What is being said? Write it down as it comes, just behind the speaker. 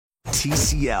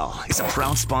TCL is a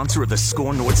proud sponsor of the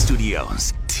Score North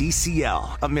Studios.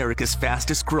 TCL, America's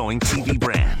fastest growing TV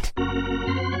brand.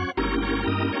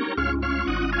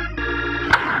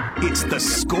 It's the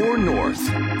Score North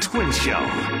Twin Show.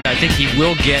 I think he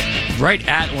will get right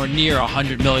at or near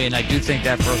 $100 million. I do think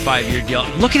that for a 5-year deal.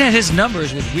 Looking at his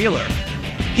numbers with Wheeler,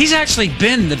 he's actually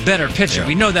been the better pitcher. Yeah.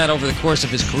 We know that over the course of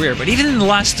his career. But even in the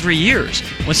last 3 years,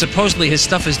 when supposedly his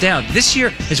stuff is down, this year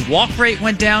his walk rate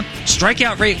went down,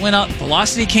 strikeout rate went up,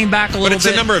 velocity came back a little bit. But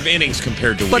it's a number of innings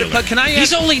compared to Wheeler. But can I ask,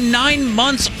 he's only 9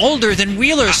 months older than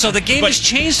Wheeler, so the game has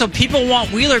changed. So people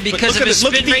want Wheeler because of his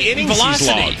spin rate and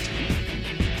velocity.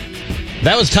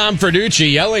 That was Tom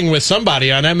Ferducci yelling with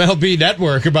somebody on MLB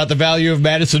Network about the value of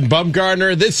Madison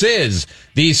Bumgarner. This is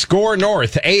the Score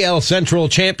North AL Central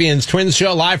Champions Twins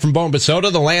Show, live from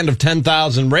Bombasota, the land of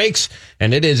 10,000 rakes.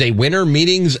 And it is a winter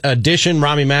meetings edition.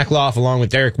 Rami Makloff along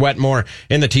with Derek Wetmore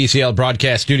in the TCL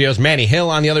broadcast studios. Manny Hill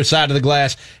on the other side of the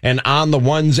glass and on the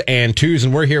ones and twos.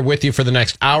 And we're here with you for the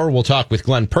next hour. We'll talk with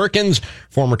Glenn Perkins,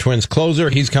 former Twins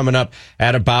closer. He's coming up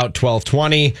at about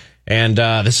 12:20. And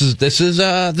this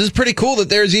is pretty cool that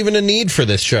there's even a need for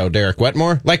this show, Derek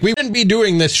Wetmore. Like, we wouldn't be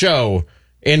doing this show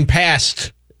in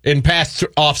past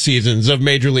off seasons of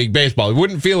Major League Baseball. We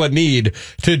wouldn't feel a need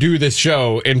to do this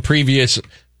show in previous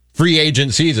free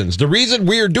agent seasons. The reason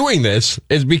we're doing this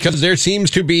is because there seems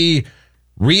to be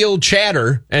real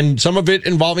chatter, and some of it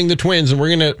involving the Twins, and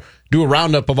we're going to do a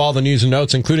roundup of all the news and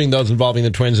notes, including those involving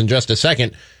the Twins, in just a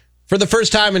second. For the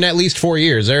first time in at least 4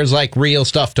 years, there's like real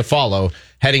stuff to follow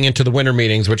heading into the winter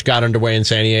meetings, which got underway in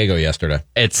San Diego yesterday.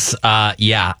 It's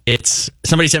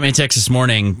somebody sent me a text this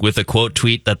morning with a quote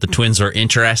tweet that the Twins are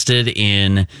interested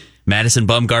in Madison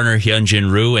Bumgarner,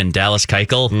 Hyunjin Ryu, and Dallas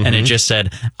Keuchel, and it just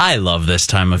said, "I love this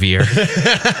time of year." But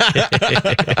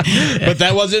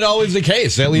that wasn't always the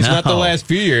case, at least not the last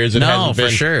few years. No, for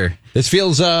sure. This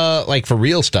feels like for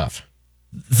real stuff.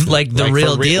 Like the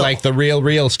real deal. Like the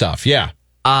real stuff, yeah.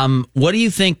 What do you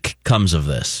think comes of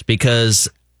this? Because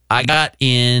I got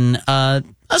in a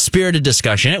spirited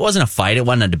discussion. It wasn't a fight. It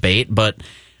wasn't a debate, but I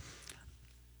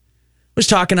was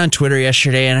talking on Twitter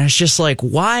yesterday, and I was just like,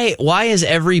 why is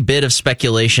every bit of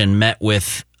speculation met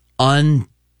with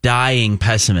undying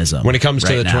pessimism when it comes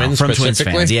to the Twins from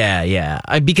specifically? Twins fans?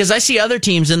 Yeah. Because I see other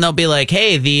teams, and they'll be like,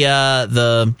 hey,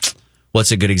 the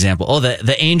what's a good example? Oh,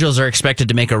 the Angels are expected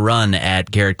to make a run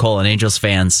at Garrett Cole, and Angels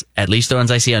fans, at least the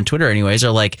ones I see on Twitter anyways,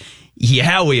 are like,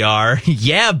 yeah, we are.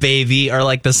 Yeah, baby, are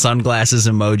like the sunglasses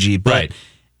emoji. But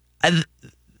right.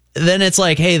 Then it's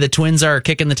like, hey, the Twins are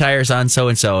kicking the tires on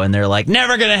so-and-so, and they're like,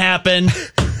 never going to happen.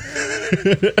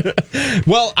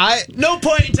 Well, no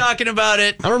point in talking about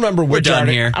it. I don't remember which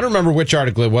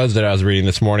article it was that I was reading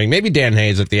this morning. Maybe Dan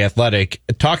Hayes at The Athletic,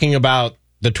 talking about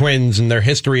the Twins and their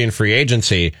history in free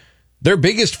agency. Their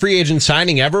biggest free agent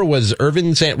signing ever was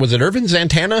Irvin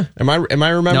Santana? Am I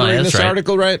remembering this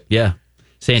article right? Yeah.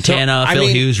 Santana, Phil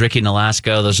Hughes, Ricky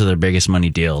Nolasco, those are their biggest money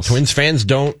deals. Twins fans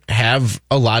don't have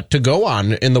a lot to go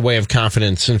on in the way of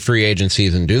confidence in free agent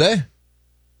season, do they?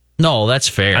 No, that's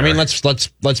fair. I mean,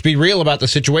 let's be real about the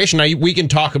situation. Now, we can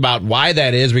talk about why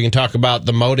that is. We can talk about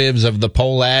the motives of the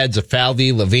poll ads, of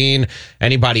Falvey, Levine,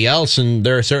 anybody else, and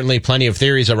there are certainly plenty of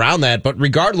theories around that. But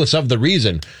regardless of the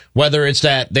reason, whether it's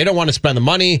that they don't want to spend the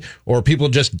money or people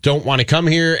just don't want to come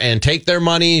here and take their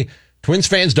money, Twins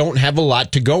fans don't have a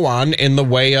lot to go on in the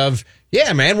way of,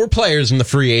 yeah, man, we're players in the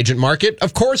free agent market.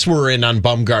 Of course we're in on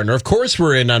Bumgarner. Of course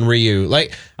we're in on Ryu.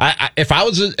 Like, if I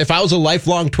was a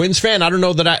lifelong Twins fan, I don't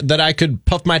know that I could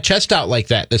puff my chest out like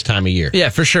that this time of year. Yeah,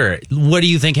 for sure. What do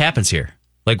you think happens here?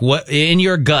 Like, what in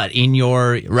your gut,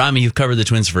 Rami, you've covered the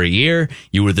Twins for a year.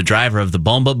 You were the driver of the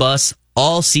Bomba bus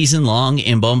all season long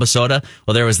in Bombasota.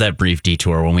 Well, there was that brief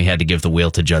detour when we had to give the wheel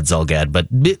to Judd Zulgad, but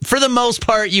for the most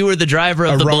part, you were the driver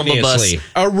of the Bomba bus.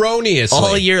 Erroneously.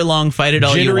 All year long, fight it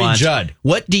all you want. Judd.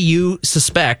 What do you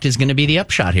suspect is going to be the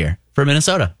upshot here for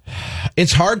Minnesota?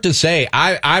 It's hard to say.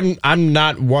 I'm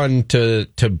not one to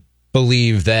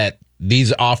believe that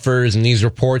these offers and these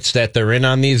reports that they're in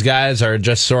on these guys are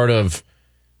just sort of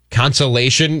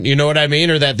consolation, you know what I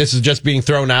mean? Or that this is just being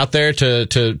thrown out there to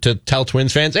tell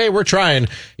Twins fans, hey, we're trying,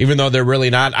 even though they're really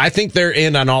not. I think they're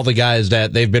in on all the guys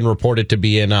that they've been reported to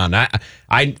be in on.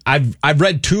 I've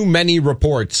read too many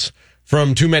reports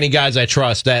from too many guys I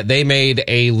trust that they made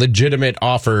a legitimate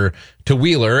offer to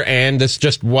Wheeler, and this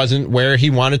just wasn't where he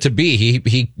wanted to be.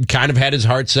 He kind of had his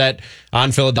heart set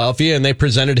on Philadelphia, and they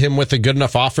presented him with a good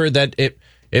enough offer that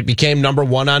it became number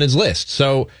one on his list.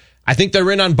 So I think they're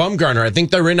in on Bumgarner. I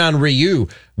think they're in on Ryu.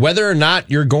 Whether or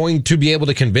not you're going to be able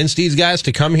to convince these guys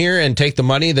to come here and take the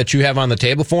money that you have on the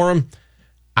table for them,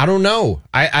 I don't know.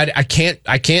 I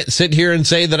can't sit here and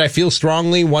say that I feel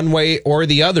strongly one way or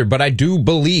the other, but I do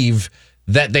believe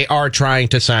that they are trying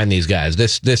to sign these guys.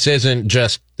 This isn't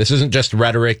just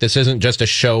rhetoric. This isn't just a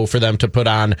show for them to put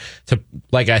on to,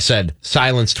 like I said,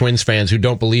 silence Twins fans who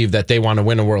don't believe that they want to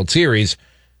win a World Series.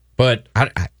 But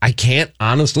I can't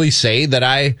honestly say that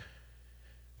I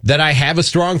have a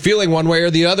strong feeling one way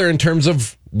or the other in terms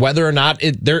of whether or not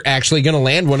they're actually going to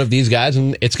land one of these guys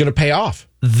and it's going to pay off.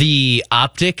 The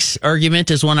optics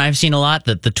argument is one I've seen a lot,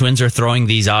 that the Twins are throwing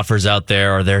these offers out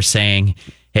there, or they're saying,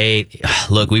 hey,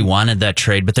 look, we wanted that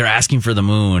trade, but they're asking for the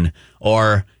moon.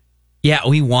 Or, yeah,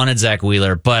 we wanted Zach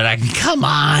Wheeler, but come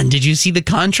on, did you see the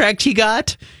contract he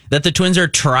got? That the Twins are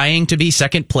trying to be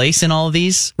second place in all of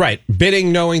these? Right.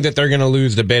 Bidding knowing that they're going to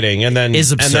lose the bidding and then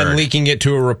leaking it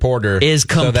to a reporter is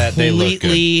so that they look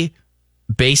completely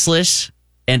baseless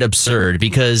and absurd,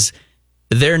 because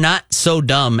they're not so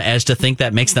dumb as to think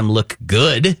that makes them look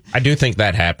good. I do think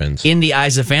that happens in the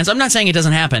eyes of fans. I'm not saying it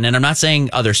doesn't happen, and I'm not saying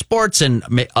other sports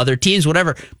and other teams,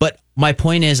 whatever. But my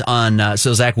point is on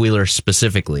so Zach Wheeler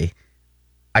specifically.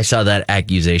 I saw that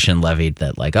accusation levied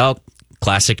that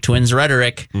classic Twins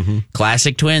rhetoric,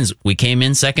 classic Twins. We came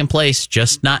in second place,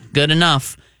 just not good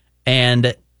enough.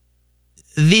 And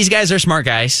these guys are smart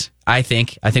guys. I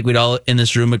think we'd all in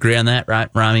this room agree on that, right?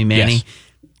 Rami, Manny. Yes.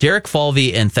 Derek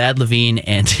Falvey and Thad Levine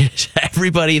and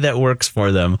everybody that works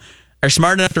for them are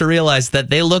smart enough to realize that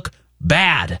they look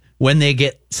bad when they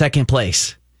get second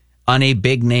place on a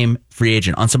big name free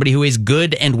agent, on somebody who is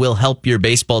good and will help your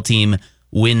baseball team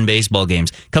win baseball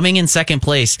games. Coming in second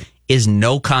place is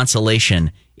no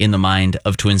consolation in the mind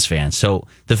of Twins fans. So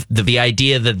the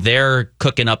idea that they're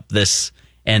cooking up this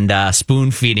and spoon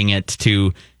feeding it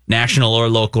to national or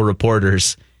local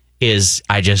reporters is,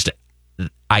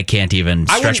 I can't even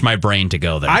stretch my brain to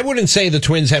go there. I wouldn't say the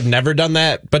Twins have never done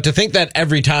that, but to think that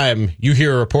every time you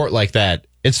hear a report like that,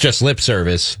 it's just lip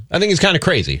service, I think is kind of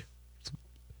crazy.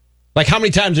 Like, how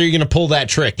many times are you going to pull that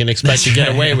trick and expect to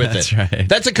get away with it? Right.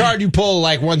 That's a card you pull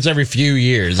once every few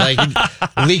years.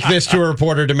 Leak this to a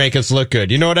reporter to make us look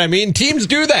good. You know what I mean? Teams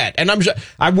do that. And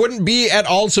I wouldn't be at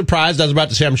all surprised. I was about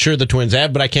to say I'm sure the Twins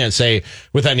have, but I can't say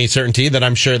with any certainty that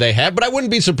I'm sure they have. But I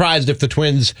wouldn't be surprised if the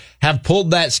Twins have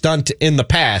pulled that stunt in the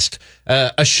past,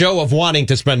 a show of wanting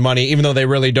to spend money, even though they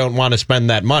really don't want to spend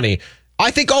that money. I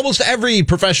think almost every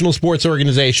professional sports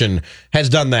organization has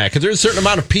done that, because there's a certain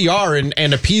amount of PR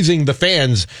and appeasing the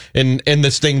fans in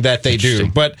this thing that they do.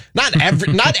 But not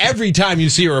every time you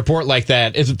see a report like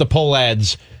that is it the poll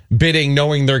ads bidding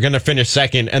knowing they're going to finish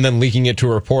second and then leaking it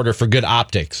to a reporter for good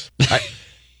optics.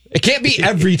 It can't be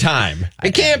every time.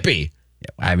 It can't be.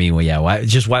 I mean, well, yeah.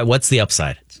 Why? What's the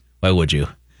upside? Why would you?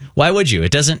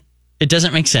 It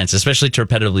doesn't make sense, especially to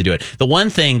repetitively do it. The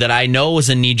one thing that I know was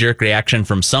a knee-jerk reaction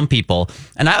from some people,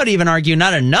 and I would even argue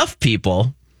not enough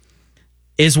people,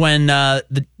 is when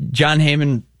the John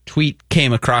Heyman tweet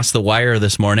came across the wire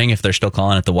this morning, if they're still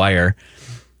calling it the wire,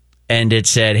 and it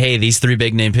said, hey, these three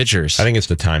big-name pitchers. I think it's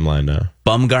the timeline now.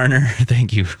 Bumgarner,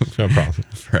 thank you no problem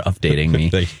for updating me.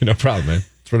 Thank you. No problem, man.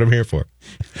 That's what I'm here for.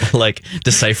 Like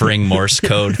deciphering Morse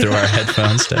code through our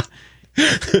headphones to...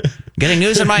 Getting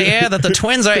news in my ear that the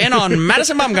Twins are in on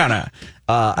Madison Bumgarner.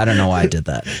 I don't know why I did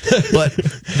that. But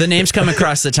the names come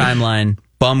across the timeline.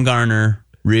 Bumgarner,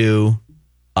 Ryu,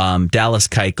 Dallas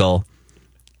Keuchel.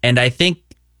 And I think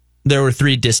there were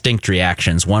three distinct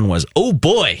reactions. One was, oh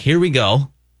boy, here we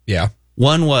go. Yeah.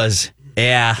 One was,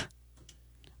 yeah,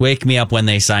 wake me up when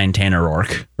they sign Tanner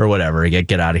Roark or whatever.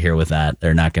 Get out of here with that.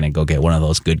 They're not going to go get one of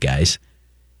those good guys.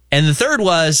 And the third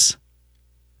was,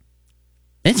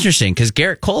 interesting, because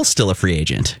Garrett Cole's still a free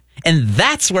agent. And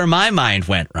that's where my mind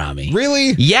went, Rami.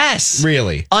 Really? Yes.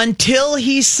 Really? Until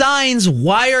he signs,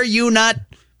 why are you not...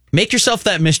 Make yourself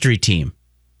that mystery team.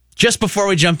 Just before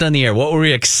we jumped on the air, what were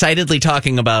we excitedly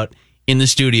talking about in the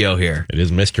studio here? It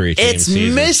is mystery team season.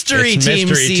 It's mystery team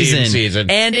season.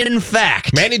 And in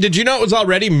fact... Manny, did you know it was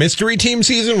already mystery team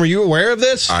season? Were you aware of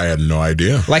this? I had no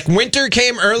idea. Like, winter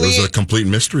came early. It was a complete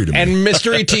mystery to me. And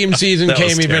mystery team season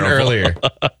came even earlier.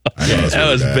 That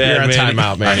was bad, You're on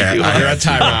timeout, man. You're on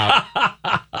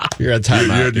timeout. You're on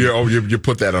timeout. You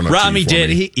put that on a tee Rami for did.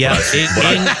 me.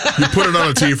 You put it on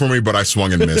a tee for me, but I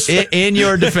swung and missed. In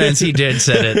your defense, he did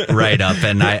set it right up,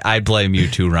 and I blame you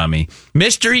too, Rami.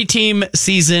 Mystery team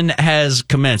season has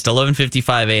commenced.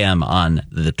 11:55 a.m. on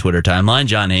the Twitter timeline.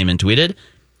 John Heyman tweeted,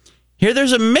 "Here,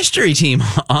 there's a mystery team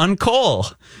on Cole."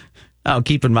 Now,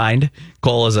 keep in mind,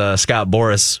 Cole is a Scott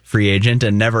Boras free agent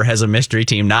and never has a mystery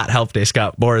team not helped a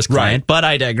Scott Boras client, but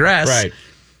I digress. Right.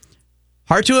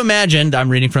 Hard to imagine, I'm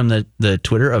reading from the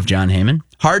Twitter of John Heyman,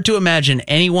 hard to imagine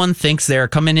anyone thinks they're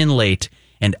coming in late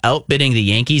and outbidding the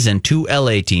Yankees and 2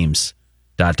 LA teams. ...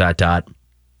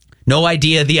 No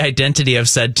idea the identity of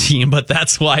said team, but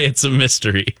that's why it's a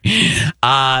mystery.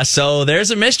 So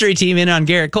there's a mystery team in on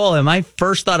Garrett Cole, and my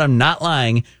first thought, I'm not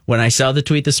lying, when I saw the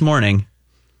tweet this morning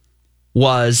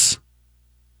was,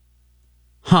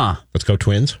 Let's go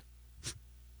Twins.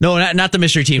 No, not the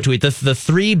mystery team tweet. The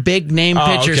 3 big name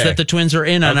pitchers okay. that the Twins are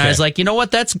in on. Okay. I was like, you know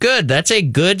what? That's good. That's a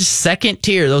good second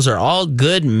tier. Those are all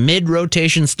good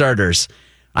mid-rotation starters.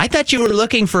 I thought you were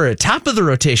looking for a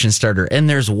top-of-the-rotation starter, and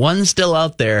there's one still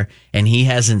out there, and he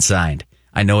hasn't signed.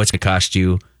 I know it's going to cost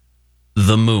you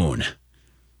the moon.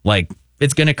 Like,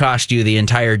 it's going to cost you the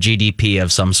entire GDP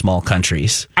of some small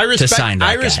countries to sign that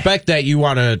guy. I respect that you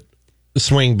want to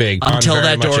swing big. Until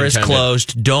that door is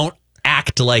closed, don't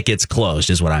act like it's closed,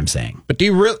 is what I'm saying. But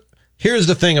here's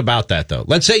the thing about that, though.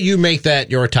 Let's say you make that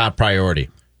your top priority.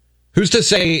 Who's to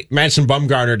say Madison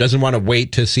Bumgarner doesn't want to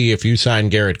wait to see if you sign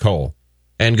Garrett Cole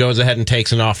and goes ahead and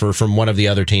takes an offer from one of the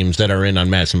other teams that are in on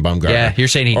Madison Bumgarner? Yeah, you're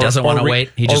saying he doesn't want to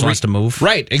wait. He just wants to move.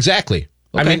 Right, exactly.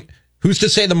 Okay. I mean, who's to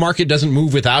say the market doesn't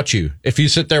move without you? If you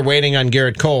sit there waiting on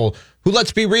Garrett Cole, who,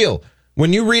 let's be real,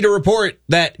 when you read a report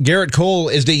that Garrett Cole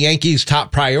is the Yankees'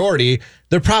 top priority,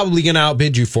 they're probably going to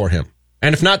outbid you for him.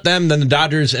 And if not them, then the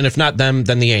Dodgers, and if not them,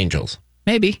 then the Angels.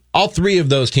 Maybe. All 3 of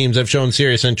those teams have shown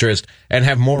serious interest and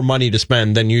have more money to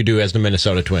spend than you do as the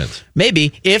Minnesota Twins.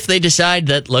 Maybe, if they decide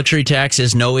that luxury tax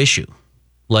is no issue.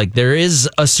 Like, there is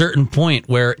a certain point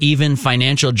where even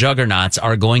financial juggernauts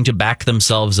are going to back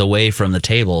themselves away from the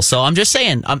table. So I'm just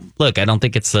saying, look, I don't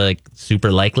think it's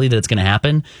super likely that it's going to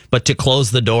happen, but to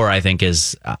close the door, I think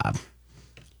is...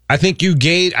 I think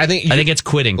it's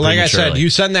quitting. Like I said, you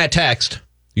send that text.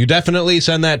 You definitely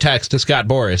send that text to Scott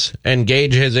Boras and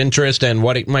gauge his interest and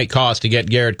what it might cost to get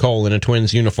Garrett Cole in a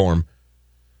Twins uniform.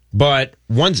 But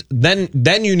then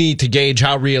you need to gauge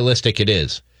how realistic it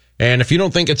is. And if you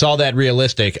don't think it's all that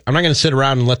realistic, I'm not going to sit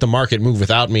around and let the market move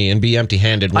without me and be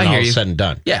empty-handed when all is said and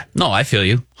done. Yeah, no, I feel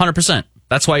you. 100%.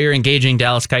 That's why you're engaging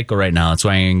Dallas Keuchel right now. That's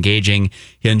why you're engaging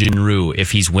Hyunjin Ryu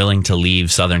if he's willing to leave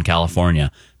Southern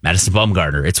California. Madison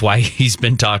Bumgarner. It's why he's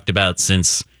been talked about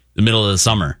since the middle of the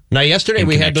summer. Now, yesterday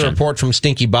we had the report from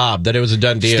Stinky Bob that it was a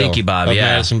done deal. Stinky Bob, of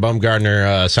yeah. Madison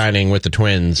Bumgarner signing with the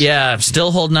Twins. Yeah, I'm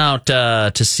still holding out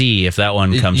to see if that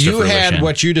one comes to fruition. You had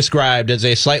what you described as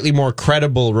a slightly more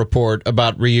credible report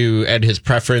about Ryu and his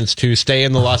preference to stay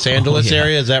in the Los Angeles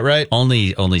area. Is that right?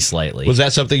 Only slightly. Was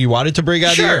that something you wanted to bring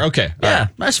out Sure. here? Okay. Yeah, right.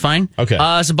 that's fine. Okay.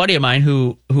 It's a buddy of mine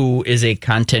who is a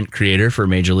content creator for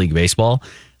Major League Baseball.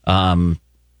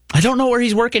 I don't know where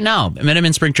he's working now. I met him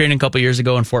in spring training a couple years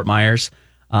ago in Fort Myers.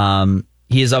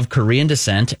 He is of Korean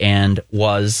descent and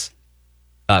was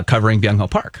covering Byung-ho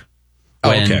Park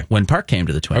when Park came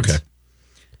to the Twins.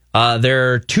 Okay.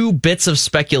 There are 2 bits of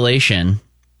speculation.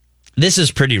 This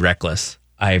is pretty reckless,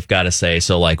 I've got to say.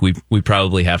 So, we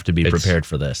probably have to be prepared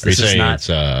for this. This is not.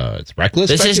 It's reckless.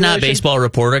 This is not baseball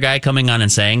reporter guy coming on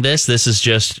and saying this. This is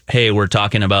just, hey, we're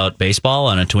talking about baseball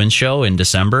on a Twins show in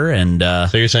December, and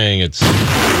so you're saying it's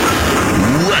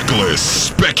reckless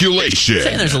speculation.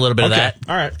 saying there's a little bit of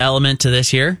that element to this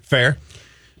here. fair.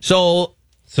 So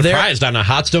Surprised on a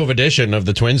hot stove edition of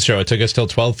the Twins show. It took us till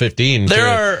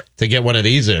 12:15 to get one of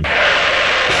these in.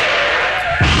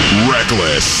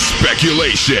 Reckless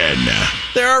speculation.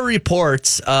 there are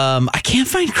reports. I can't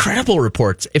find credible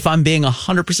reports, if I'm being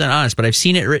 100% honest, but I've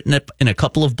seen it written up in a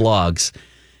couple of blogs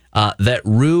that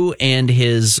Rue and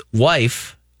his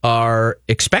wife are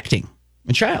expecting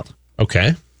a child.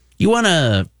 Okay. You want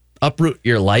to uproot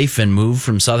your life and move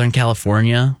from Southern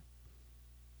California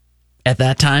at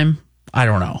that time? I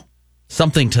don't know.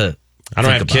 Something to I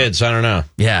don't have kids. I don't know.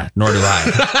 Yeah, nor do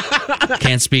I.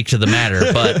 Can't speak to the matter,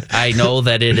 but I know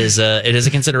that it is a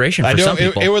consideration for some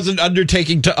people. It was an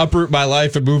undertaking to uproot my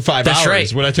life and move 5 hours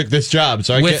right. when I took this job.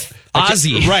 So with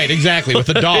Ozzy. Right, exactly. With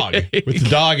a dog. With a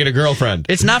dog and a girlfriend.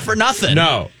 It's not for nothing.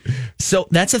 No. So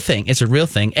that's a thing. It's a real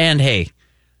thing. And hey,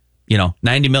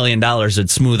 $90 million would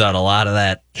smooth out a lot of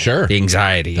that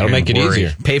anxiety. That'll make it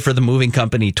easier. Pay for the moving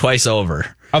company twice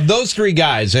over. Of those 3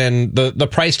 guys and the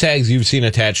price tags you've seen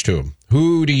attached to them,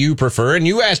 who do you prefer? And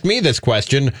you asked me this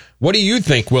question. What do you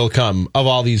think will come of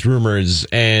all these rumors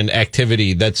and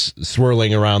activity that's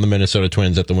swirling around the Minnesota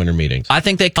Twins at the winter meetings? I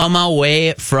think they come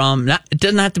away from, it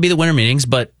doesn't have to be the winter meetings,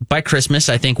 but by Christmas,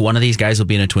 I think one of these guys will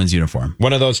be in a Twins uniform.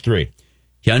 One of those 3.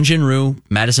 Hyunjin Ryu,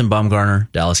 Madison Bumgarner,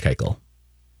 Dallas Keuchel.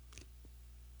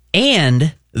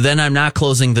 And then I'm not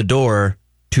closing the door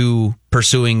to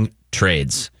pursuing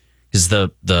trades. Because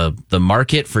the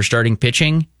market for starting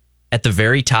pitching at the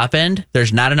very top end,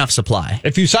 there's not enough supply.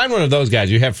 If you sign one of those guys,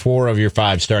 you have 4 of your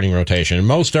 5 starting rotation.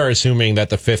 Most are assuming that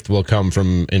the 5th will come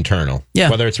from internal. Yeah.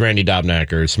 Whether it's Randy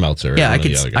Dobnak or Smeltzer. Yeah,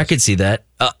 or I could see that.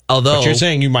 Although, but you're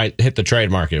saying you might hit the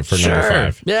trade market for number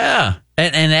 5. Yeah.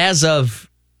 And as of,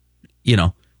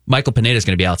 Michael Pineda is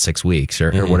going to be out 6 weeks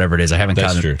or whatever it is. I haven't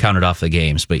counted off the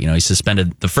games, but he's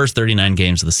suspended the first 39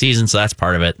 games of the season, so that's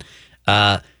part of it.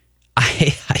 I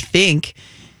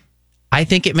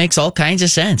think it makes all kinds of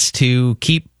sense to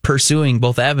keep pursuing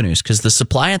both avenues because the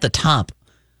supply at the top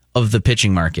of the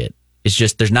pitching market is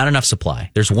just there's not enough supply.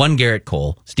 There's one Garrett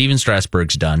Cole, Steven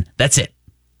Strasburg's done. That's it.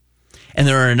 And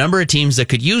there are a number of teams that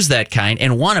could use that kind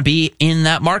and want to be in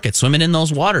that market, swimming in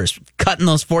those waters, cutting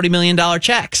those $40 million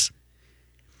checks.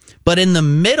 But in the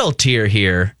middle tier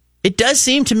here, it does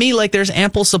seem to me like there's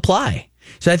ample supply.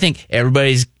 So I think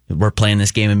we're playing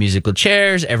this game of musical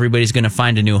chairs. Everybody's going to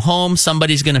find a new home.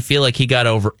 Somebody's going to feel like he got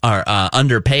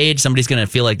underpaid. Somebody's going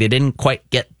to feel like they didn't quite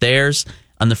get theirs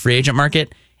on the free agent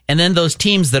market. And then those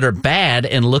teams that are bad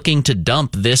and looking to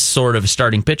dump this sort of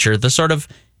starting pitcher, the sort of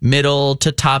middle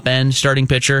to top end starting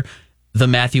pitcher, the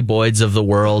Matthew Boyds of the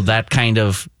world, that kind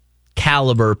of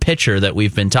caliber pitcher that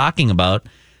we've been talking about,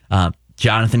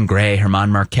 Jonathan Gray,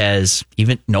 Herman Marquez,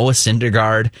 even Noah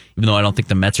Syndergaard, even though I don't think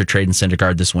the Mets are trading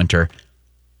Syndergaard this winter.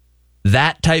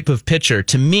 That type of pitcher,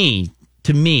 to me,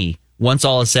 once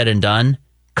all is said and done,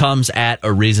 comes at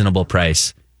a reasonable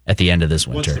price at the end of this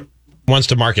winter. Once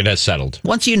the market has settled.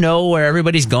 Once you know where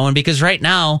everybody's going, because right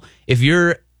now, if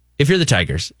you're the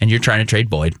Tigers and you're trying to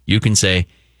trade Boyd, you can say,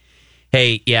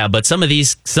 hey, yeah, but some of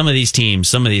these teams,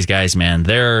 some of these guys, man,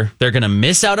 they're going to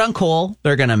miss out on Cole,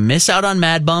 they're going to miss out on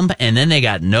MadBum, and then they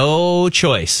got no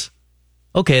choice.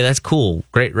 Okay, that's cool,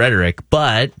 great rhetoric,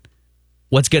 but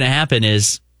what's going to happen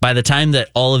is by the time that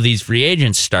all of these free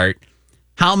agents start,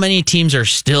 how many teams are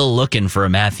still looking for a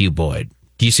Matthew Boyd?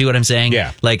 Do you see what I'm saying?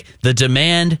 Yeah. Like the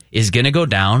demand is going to go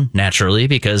down naturally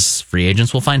because free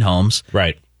agents will find homes.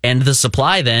 Right. And the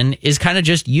supply then is kind of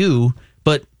just you,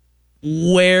 but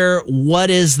what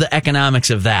is the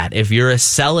economics of that? If you're a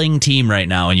selling team right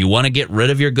now and you want to get rid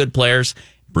of your good players,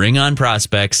 bring on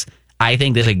prospects, I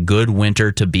think that's a good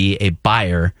winter to be a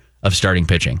buyer of starting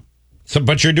pitching. So,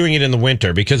 but you're doing it in the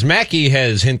winter because Mackey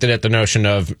has hinted at the notion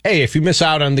of, hey, if you miss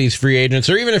out on these free agents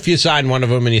or even if you sign one of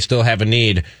them and you still have a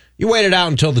need, you wait it out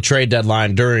until the trade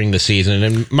deadline during the season.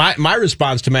 And my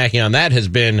response to Mackey on that has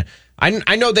been,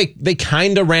 I know they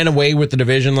kind of ran away with the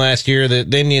division last year. The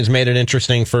Indians made it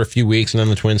interesting for a few weeks, and then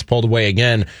the Twins pulled away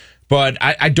again. But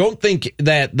I don't think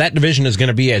that division is going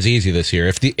to be as easy this year.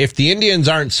 If the Indians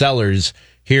aren't sellers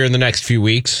here in the next few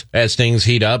weeks as things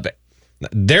heat up,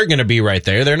 they're going to be right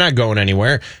there. They're not going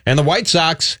anywhere. And the White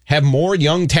Sox have more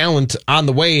young talent on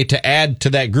the way to add to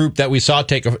that group that we saw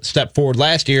take a step forward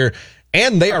last year.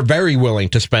 And they are very willing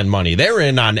to spend money. They're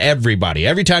in on everybody.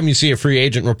 Every time you see a free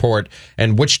agent report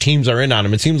and which teams are in on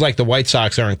them, it seems like the White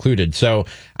Sox are included. So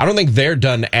I don't think they're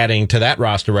done adding to that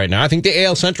roster right now. I think the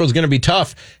AL Central is going to be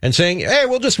tough and saying, hey,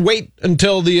 we'll just wait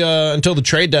until the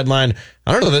trade deadline.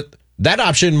 I don't know that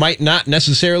option might not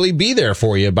necessarily be there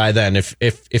for you by then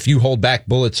if you hold back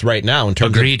bullets right now in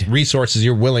terms of resources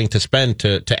you're willing to spend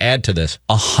to add to this.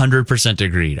 100%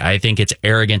 agreed. I think it's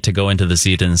arrogant to go into the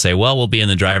season and say, well, we'll be in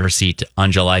the driver's seat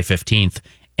on July 15th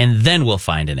and then we'll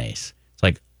find an ace. It's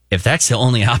like, if that's the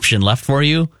only option left for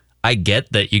you, I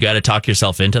get that you got to talk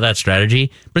yourself into that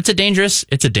strategy, but it's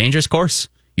a dangerous course.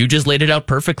 You just laid it out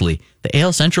perfectly. The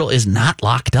AL Central is not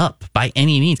locked up by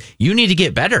any means. You need to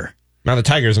get better. Now the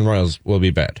Tigers and Royals will be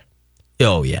bad.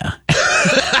 Oh, yeah.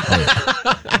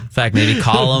 In fact, maybe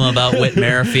call them about Whit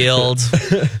Merrifield.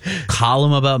 Call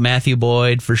them about Matthew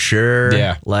Boyd for sure.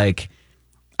 Yeah.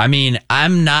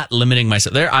 I'm not limiting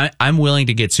myself there. I'm willing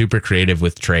to get super creative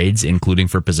with trades, including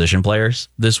for position players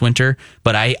this winter.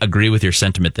 But I agree with your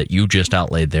sentiment that you just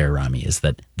outlaid there, Rami, is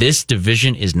that this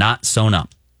division is not sewn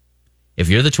up. If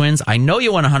you're the Twins, I know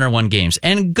you won 101 games,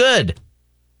 and good.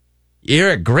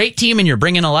 You're a great team and you're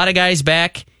bringing a lot of guys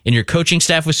back and your coaching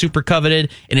staff was super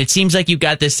coveted and it seems like you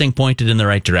got this thing pointed in the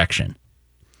right direction.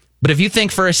 But if you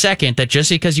think for a second that just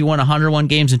because you won 101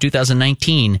 games in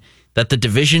 2019, that the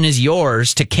division is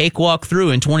yours to cakewalk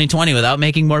through in 2020 without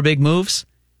making more big moves,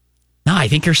 no, I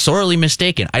think you're sorely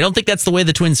mistaken. I don't think that's the way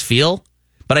the Twins feel,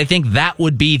 but I think that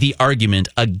would be the argument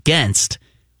against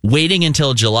waiting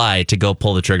until July to go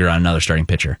pull the trigger on another starting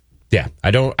pitcher. Yeah, I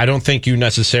don't think you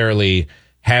necessarily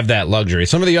have that luxury.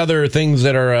 Some of the other things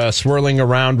that are swirling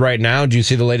around right now, do you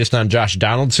see the latest on Josh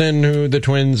Donaldson, who the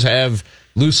Twins have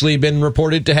loosely been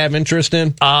reported to have interest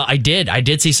in? I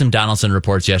did see some Donaldson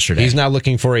reports yesterday. He's now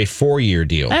looking for a 4-year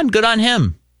deal. And good on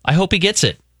him. I hope he gets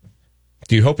it.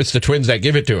 Do you hope it's the Twins that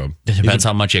give it to him? It depends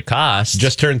how much it costs.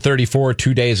 Just turned 34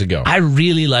 2 days ago. I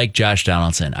really like Josh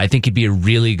Donaldson. I think he'd be a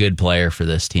really good player for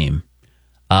this team.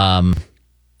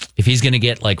 If he's going to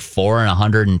get like 4 and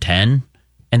 110,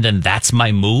 and then that's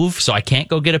my move, so I can't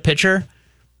go get a pitcher,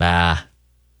 that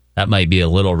might be a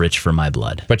little rich for my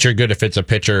blood. But you're good if it's a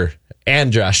pitcher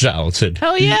and Josh Donaldson.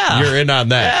 Hell yeah. You're in on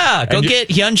that. Yeah, go get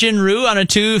Hyunjin Ryu on a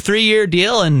 2-3 year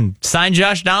deal and sign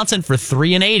Josh Donaldson for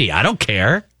 $3 and $80. I don't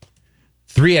care.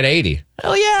 3 at 80.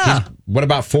 Hell yeah. What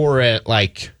about 4 at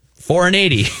like 4 and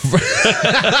 80?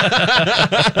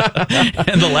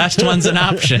 And the last one's an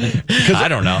option. I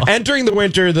don't know. Entering the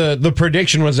winter, the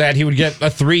prediction was that he would get a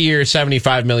 3-year,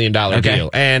 $75 million deal.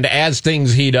 And as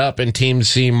things heat up and teams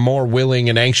seem more willing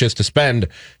and anxious to spend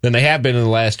than they have been in the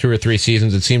last 2 or 3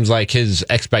 seasons, it seems like his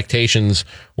expectations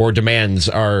or demands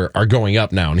are going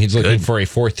up now. And he's looking for a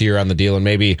 4th year on the deal and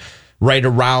maybe right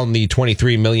around the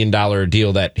 $23 million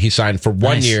deal that he signed for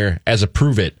 1 year as a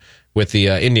prove-it with the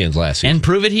Indians last season. And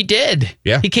prove it he did.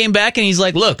 Yeah. He came back and he's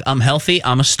like, look, I'm healthy.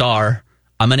 I'm a star.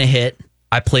 I'm going to hit.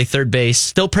 I play third base.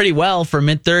 Still pretty well for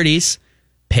mid-30s.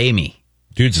 Pay me.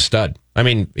 Dude's a stud. I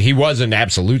mean, he was an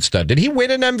absolute stud. Did he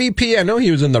win an MVP? I know he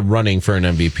was in the running for an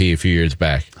MVP a few years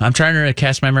back. I'm trying to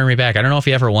cast my memory back. I don't know if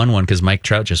he ever won one because Mike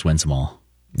Trout just wins them all.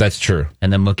 That's true.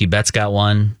 And then Mookie Betts got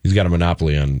one. He's got a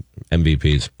monopoly on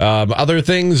MVPs. Other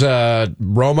things, Sergio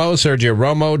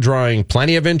Romo, drawing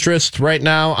plenty of interest right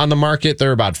now on the market. There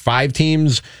are about 5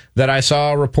 teams that I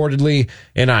saw reportedly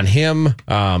in on him.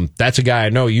 That's a guy I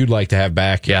know you'd like to have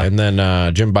back. Yeah. And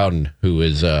then Jim Bowden, who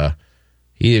is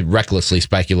he recklessly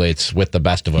speculates with the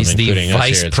best of them, He's including the us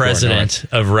vice here at president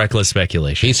of reckless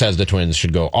speculation. He says the Twins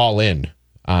should go all in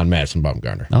on Madison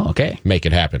Bumgarner. Oh, okay. Make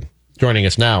it happen. Joining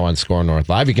us now on Score North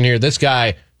Live. You can hear this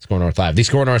guy, Score North Live, the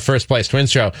Score North First Place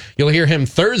Twins Show. You'll hear him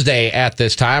Thursday at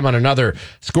this time on another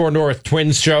Score North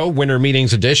Twins Show, Winter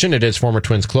Meetings Edition. It is former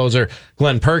Twins closer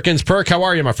Glenn Perkins. Perk, how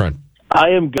are you, my friend? I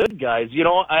am good, guys. You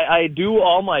know, I do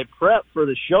all my prep for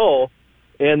the show,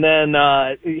 and then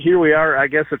here we are, I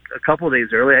guess, a couple of days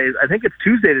early. I think it's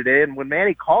Tuesday today, and when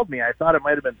Manny called me, I thought it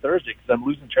might have been Thursday because I'm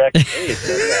losing track of days.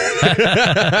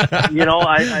 You know,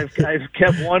 I've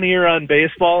kept one ear on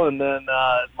baseball and then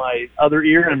my other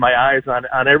ear and my eyes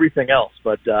on everything else.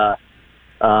 But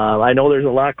I know there's a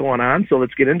lot going on, so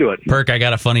let's get into it. Perk, I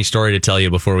got a funny story to tell you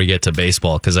before we get to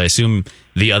baseball, because I assume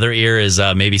the other ear is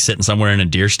maybe sitting somewhere in a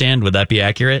deer stand. Would that be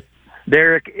accurate?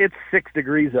 Derek, it's 6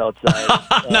 degrees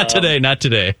outside. Not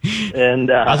today.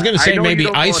 And I was going to say maybe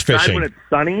ice fishing. When it's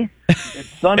sunny. It's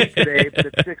sunny today, but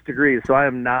it's 6 degrees, so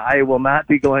I will not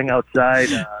be going outside.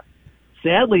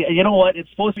 Sadly, you know what? It's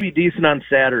supposed to be decent on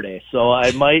Saturday, so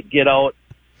I might get out.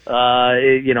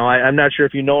 You know, I'm not sure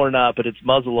if you know or not, but it's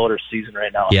muzzleloader season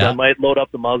right now. Yeah. So I might load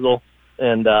up the muzzle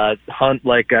and hunt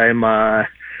like I'm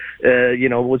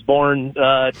was born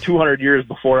 200 years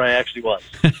before I actually was.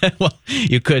 Well,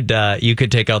 you could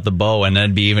take out the bow and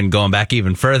then be even going back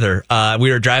even further.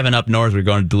 We were driving up north. We were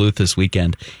going to Duluth this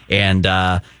weekend, and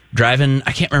driving.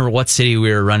 I can't remember what city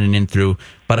we were running in through,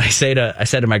 but I said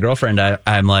to my girlfriend,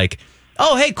 I'm like,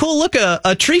 "Oh, hey, cool! Look,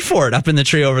 a tree fort up in the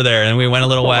tree over there." And we went a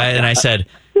little way, and I said,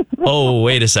 "Oh,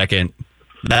 wait a second.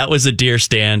 That was a deer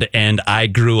stand, and I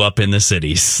grew up in the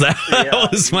cities." That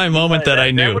was my moment that I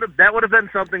knew. That would have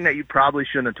been something that you probably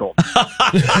shouldn't have told.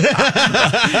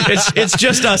 It's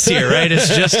just us here, right?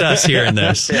 It's just us here in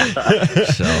this. Yeah.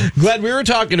 So, Glad we were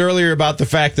talking earlier about the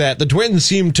fact that the Twins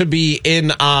seem to be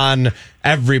in on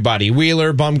everybody.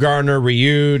 Wheeler, Bumgarner,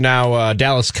 Ryu, now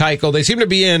Dallas Keuchel. They seem to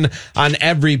be in on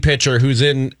every pitcher who's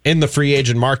in the free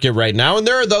agent market right now. And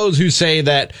there are those who say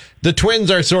that the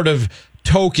Twins are sort of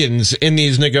tokens in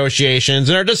these negotiations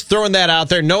and are just throwing that out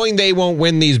there, knowing they won't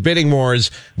win these bidding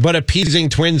wars, but appeasing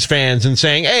Twins fans and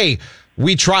saying, hey,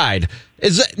 we tried.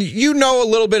 You know a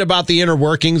little bit about the inner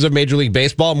workings of Major League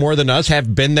Baseball more than us,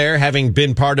 have been there, having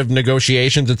been part of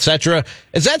negotiations, etc.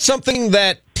 Is that something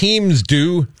that teams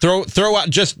do? Throw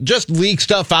out, just leak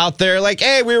stuff out there like,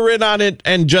 hey, we were in on it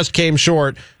and just came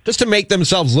short, just to make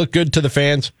themselves look good to the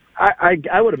fans?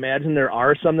 I would imagine there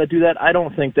are some that do that. I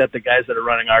don't think that the guys that are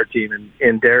running our team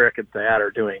and Derek and Thad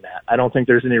are doing that. I don't think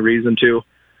there's any reason to.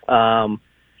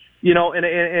 You know, and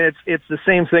it's the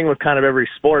same thing with kind of every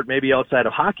sport, maybe outside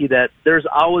of hockey, that there's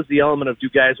always the element of, do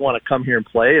guys want to come here and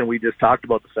play? And we just talked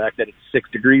about the fact that it's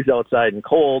 6 degrees outside and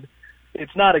cold.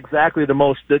 It's not exactly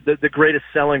the greatest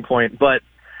selling point, but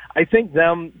I think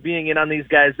them being in on these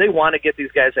guys, they want to get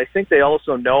these guys. I think they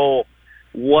also know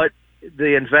what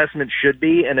the investment should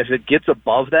be, and if it gets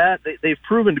above that, they've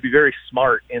proven to be very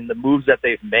smart in the moves that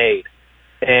they've made.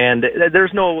 And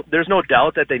there's no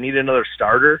doubt that they need another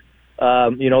starter.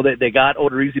 You know, they got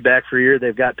Odorizzi back for a year.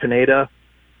 They've got Pineda.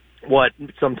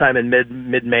 sometime in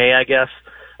mid-May, I guess.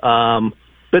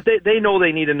 But they know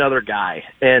they need another guy,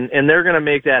 and they're going to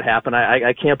make that happen.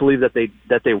 I can't believe that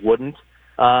they wouldn't.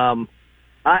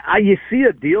 You see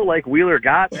a deal like Wheeler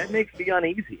got, that makes me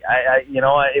uneasy.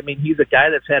 I mean, he's a guy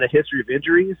that's had a history of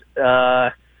injuries.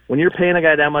 When you're paying a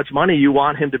guy that much money, you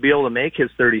want him to be able to make his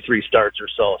 33 starts or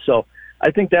so. So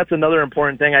I think that's another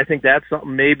important thing. I think that's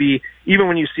something maybe even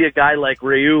when you see a guy like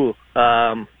Ryu,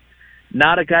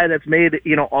 not a guy that's made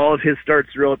all of his starts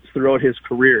throughout his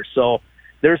career. So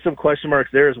there's some question marks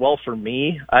there as well for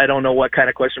me. I don't know what kind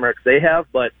of question marks they have,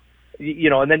 but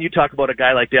and then you talk about a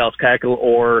guy like Dallas Keuchel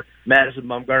or Madison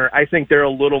Bumgarner. I think they're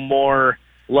a little more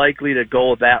likely to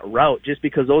go that route just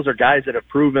because those are guys that have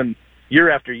proven year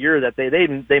after year that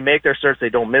they make their starts, they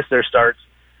don't miss their starts,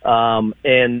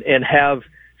 and have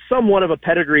somewhat of a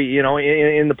pedigree,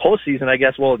 in the postseason, I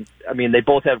guess. Well, I mean, they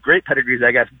both have great pedigrees,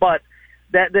 I guess, but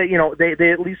that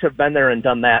they at least have been there and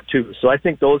done that too. So I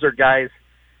think those are guys.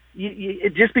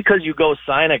 Just because you go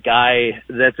sign a guy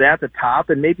that's at the top,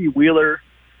 and maybe Wheeler,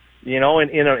 in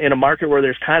a market where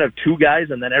there's kind of two guys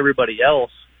and then everybody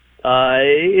else,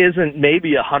 isn't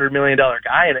maybe $100 million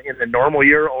guy in the normal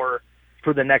year or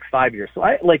for the next 5 years. So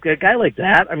I like a guy like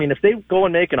that. I mean, if they go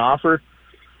and make an offer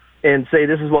and say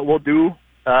this is what we'll do,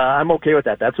 I'm okay with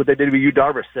that. That's what they did with you,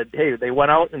 Darvish. Said, hey, they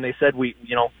went out and they said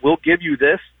we'll give you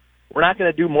this. We're not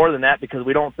going to do more than that because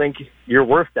we don't think you're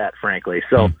worth that, frankly.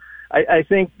 So.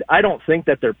 I don't think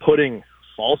that they're putting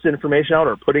false information out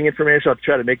or putting information out to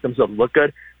try to make themselves look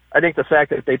good. I think the fact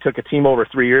that they took a team over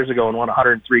 3 years ago and won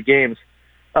 103 games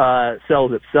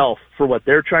sells itself for what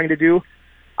they're trying to do.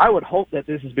 I would hope that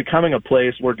this is becoming a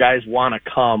place where guys want to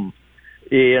come,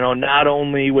 not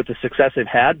only with the success they've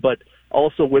had, but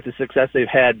also with the success they've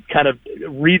had kind of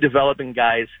redeveloping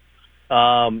guys,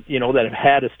 that have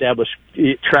had established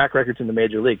track records in the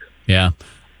major leagues. Yeah.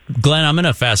 Glenn, I'm going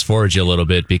to fast forward you a little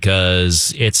bit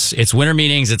because it's winter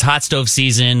meetings, it's hot stove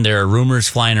season, there are rumors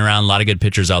flying around, a lot of good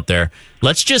pitchers out there.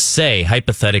 Let's just say,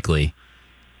 hypothetically,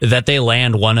 that they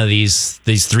land one of these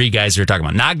three guys you're talking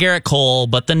about. Not Garrett Cole,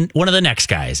 but then one of the next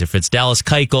guys. If it's Dallas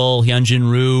Keuchel, Hyunjin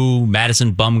Ryu,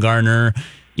 Madison Bumgarner,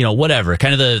 whatever.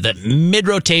 Kind of the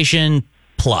mid-rotation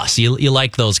plus. You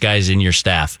like those guys in your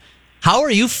staff. How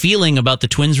are you feeling about the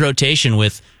Twins rotation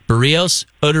with Barrios,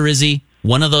 Odorizzi,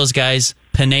 one of those guys,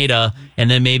 Pineda, and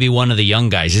then maybe one of the young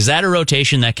guys? Is that a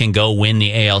rotation that can go win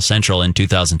the AL Central in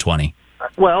 2020?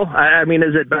 Well, I mean,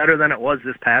 is it better than it was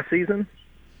this past season?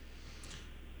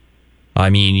 I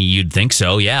mean, you'd think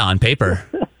so, yeah, on paper.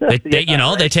 They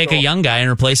take a young guy and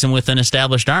replace him with an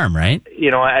established arm, right?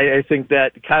 I think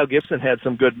that Kyle Gibson had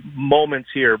some good moments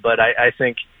here, but I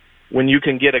think when you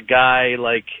can get a guy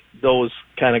like those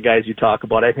kind of guys you talk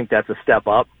about, I think that's a step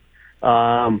up.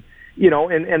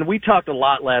 And we talked a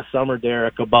lot last summer,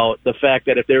 Derek, about the fact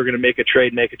that if they were going to make a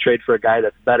trade for a guy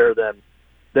that's better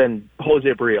than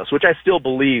Jose Barrios, which I still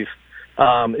believe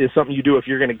is something you do if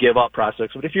you're going to give up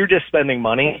prospects. But if you're just spending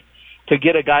money to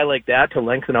get a guy like that to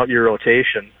lengthen out your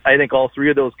rotation, I think all three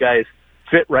of those guys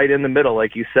fit right in the middle,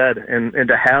 like you said. And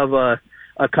to have a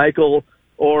Keuchel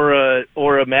or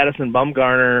a Madison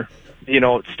Bumgarner,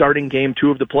 starting game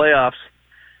 2 of the playoffs,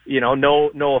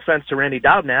 no offense to Randy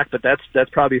Dobnak, but that's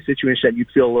probably a situation that you'd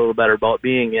feel a little better about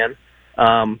being in.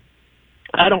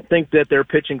 I don't think that their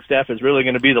pitching staff is really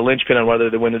going to be the linchpin on whether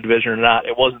they win the division or not.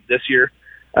 It wasn't this year.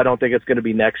 I don't think it's going to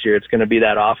be next year. It's going to be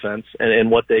that offense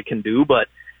and what they can do. But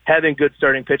having good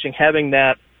starting pitching, having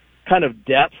that kind of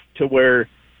depth to where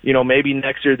maybe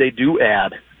next year they do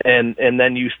add, and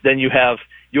then you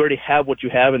already have what you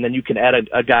have, and then you can add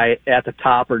a guy at the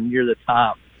top or near the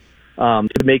top.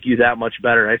 To make you that much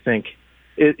better. I think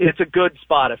it's a good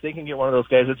spot. If they can get one of those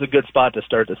guys, it's a good spot to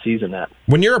start the season at.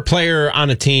 When you're a player on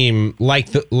a team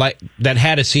like that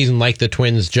had a season like the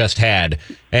Twins just had,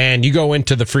 and you go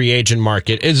into the free agent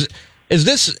market, is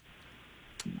this?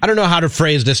 I don't know how to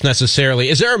phrase this necessarily.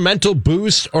 Is there a mental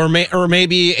boost or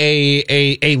maybe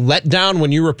a letdown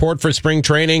when you report for spring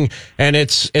training and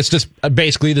it's just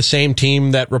basically the same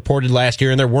team that reported last year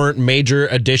and there weren't major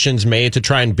additions made to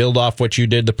try and build off what you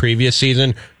did the previous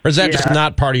season? Or is that just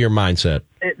not part of your mindset?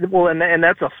 And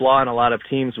that's a flaw in a lot of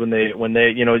teams when they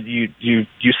you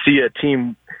see a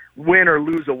team win or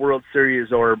lose a World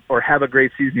Series or have a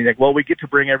great season. You think, well, we get to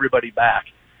bring everybody back.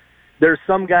 There's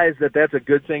some guys that's a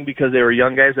good thing because they were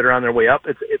young guys that are on their way up.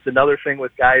 It's another thing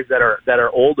with guys that are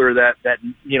older that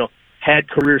had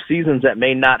career seasons that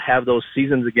may not have those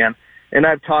seasons again. And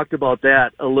I've talked about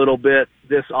that a little bit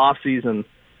this off season,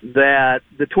 that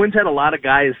the Twins had a lot of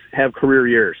guys have career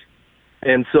years.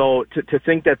 And so to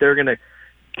think that they're going to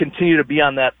continue to be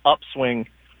on that upswing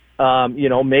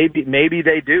Maybe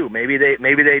they do. Maybe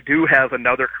they do have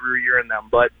another career year in them.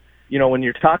 But when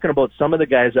you're talking about some of the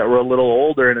guys that were a little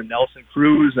older, and a Nelson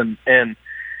Cruz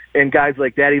and guys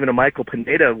like that, even a Michael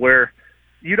Pineda, where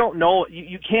you don't know,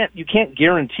 you can't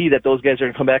guarantee that those guys are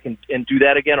going to come back and do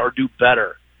that again or do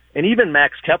better. And even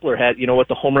Max Kepler had, with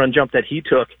the home run jump that he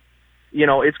took,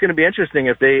 it's going to be interesting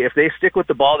if they stick with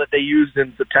the ball that they used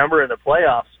in September in the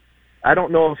playoffs. I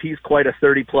don't know if he's quite a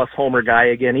 30-plus homer guy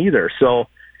again either. So,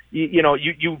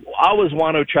 you always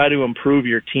want to try to improve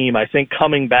your team. I think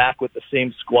coming back with the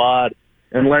same squad,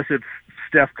 unless it's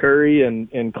Steph Curry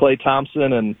and Klay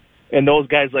Thompson and those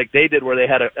guys like they did where they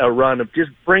had a run of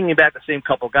just bringing back the same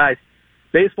couple guys.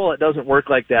 Baseball, it doesn't work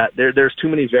like that. There's too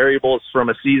many variables from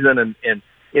a season and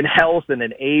in health and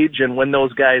in age, and when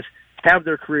those guys have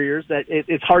their careers, that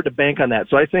it's hard to bank on that.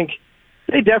 So I think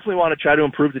they definitely want to try to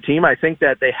improve the team. I think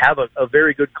that they have a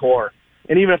very good core.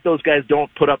 And even if those guys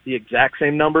don't put up the exact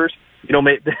same numbers,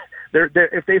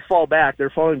 if they fall back,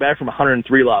 they're falling back from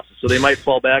 103 losses. So they might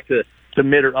fall back to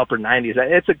mid or upper 90s.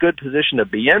 It's a good position to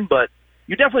be in, but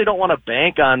you definitely don't want to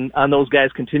bank on those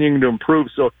guys continuing to improve.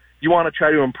 So you want to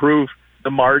try to improve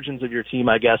the margins of your team,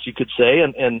 I guess you could say.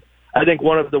 And I think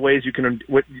one of the ways you can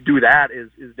do that is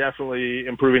definitely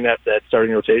improving that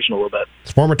starting rotation a little bit.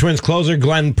 Former Twins closer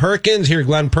Glenn Perkins. Hear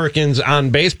Glenn Perkins on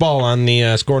baseball on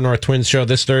the Score North Twins show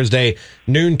this Thursday,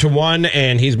 noon to 1,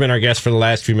 and he's been our guest for the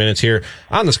last few minutes here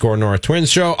on the Score North Twins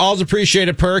show. Always appreciate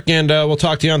it, Perk, and we'll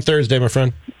talk to you on Thursday, my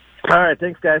friend. All right,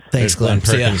 thanks, guys. Thanks, Glenn.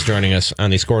 Perkins joining us on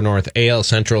the Score North AL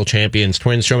Central Champions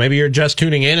Twins show. Maybe you're just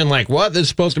tuning in and like, what? This is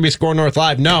supposed to be Score North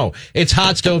Live. No, it's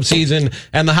hot stove season,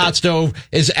 and the hot stove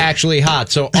is actually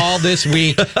hot. So all this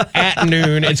week at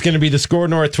noon, it's going to be the Score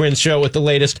North Twins show with the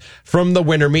latest from the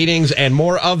winter meetings, and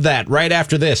more of that right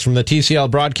after this from the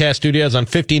TCL broadcast studios on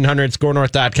 1500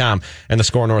 scorenorth.com and the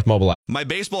Score North mobile app. My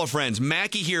baseball friends,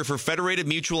 Mackie here for Federated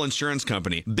Mutual Insurance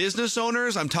Company. Business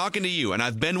owners, I'm talking to you, and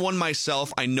I've been one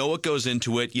myself. I know what goes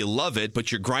into it. You love it,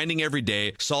 but you're grinding every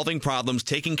day, solving problems,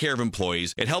 taking care of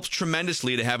employees. It helps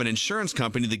tremendously to have an insurance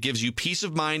company that gives you peace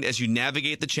of mind as you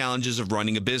navigate the challenges of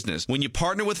running a business. When you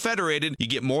partner with Federated, you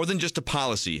get more than just a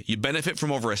policy. You benefit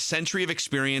from over a century of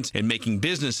experience in making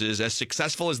businesses as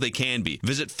successful as they can be.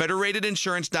 Visit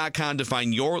federatedinsurance.com to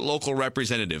find your local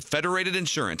representative. Federated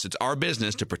Insurance, it's our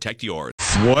business to protect yours.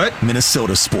 What?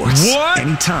 Minnesota sports. What?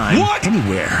 Anytime. What?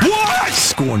 Anywhere. What?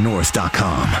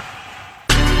 ScoreNorth.com.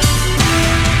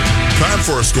 Time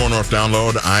for a Score North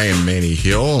download. I am Manny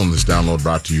Hill, and this download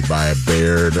brought to you by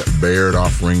Baird. Baird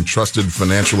offering trusted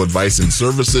financial advice and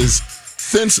services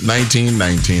since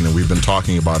 1919, and we've been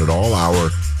talking about it all hour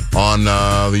on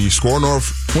the Score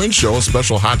North Twin Show, a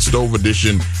special hot stove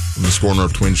edition of the Score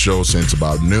North Twin Show since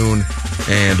about noon.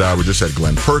 And we just had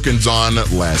Glenn Perkins on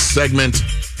last segment.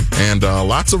 And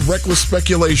lots of reckless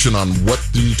speculation on what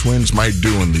the Twins might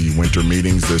do in the winter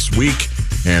meetings this week.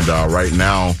 And right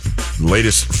now,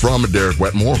 latest from Derek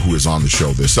Wetmore, who is on the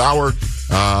show this hour,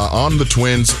 on the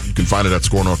Twins. You can find it at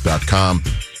scorenorth.com.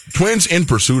 Twins in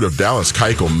pursuit of Dallas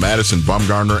Keuchel, Madison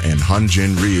Bumgarner, and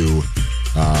Hyun-Jin Ryu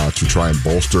to try and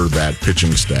bolster that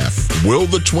pitching staff. Will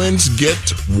the Twins get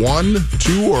one,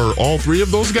 two, or all three of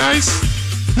those guys?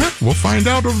 We'll find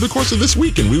out over the course of this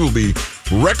week, and we will be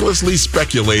recklessly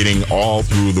speculating all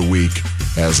through the week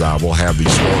as we'll have the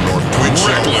Score North Twin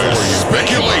Show for you.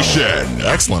 Speculation.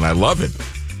 Excellent. I love it.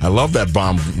 I love that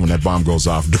bomb when that bomb goes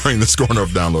off during the Score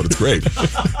North download. It's great.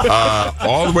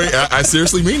 All the way. I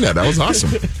seriously mean that. That was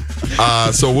awesome.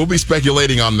 So we'll be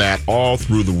speculating on that all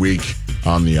through the week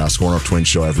on the Score North Twin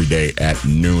Show every day at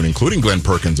noon, including Glenn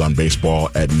Perkins on baseball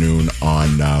at noon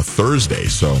on Thursday.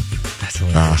 So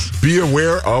be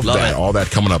aware of that. All that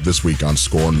coming up this week on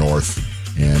Score North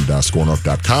and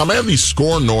scorenorth.com and the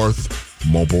Score North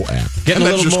mobile app. Getting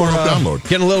a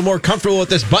little more comfortable with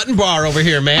this button bar over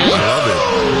here, man. I love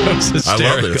it. I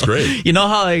love it. It's great. You know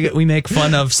how we make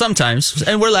fun of sometimes,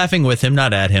 and we're laughing with him,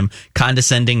 not at him,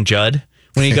 condescending Judd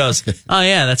when he goes, "Oh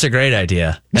yeah, that's a great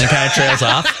idea," and kind of trails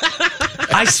off.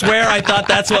 I swear I thought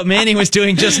that's what Manny was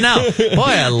doing just now. Boy,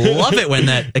 I love it when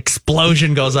that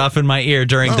explosion goes off in my ear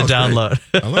during the download.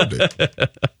 I loved it.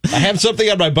 I have something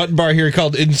on my button bar here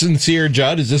called Insincere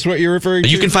Judd. Is this what you're referring to?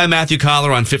 You can find Matthew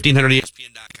Collar on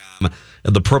 1500ESPN.com,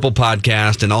 the Purple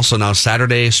Podcast, and also now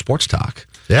Saturday Sports Talk.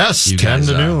 Yes, 10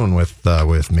 to noon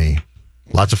with me.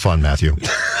 Lots of fun, Matthew.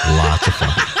 Lots of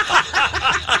fun.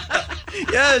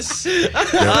 Yes.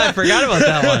 I forgot about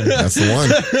that one. That's the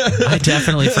one. I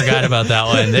definitely forgot about that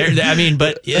one.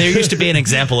 But there used to be an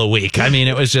example a week. I mean,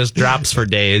 it was just drops for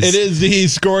days. It is the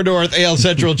Score North AL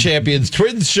Central Champions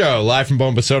Twins Show, live from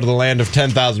Bombasota, the land of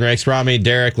 10,000 rakes. Rami,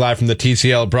 Derek, live from the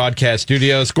TCL broadcast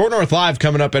studio. Score North Live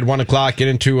coming up at 1 o'clock. Get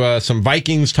into some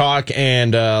Vikings talk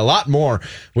and a lot more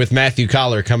with Matthew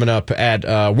Collar coming up at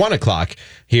 1 o'clock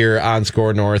here on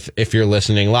Score North if you're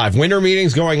listening live. Winter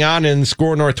meetings going on and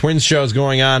Score North Twins shows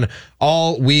going on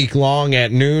all week long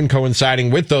at noon,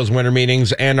 coinciding with those winter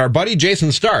meetings. And our buddy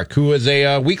Jason Stark, who is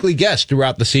a weekly guest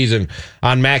throughout the season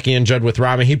on Mackie and Judd with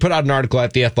Rami, he put out an article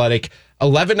at The Athletic,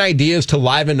 11 ideas to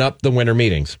liven up the winter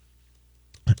meetings.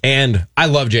 And I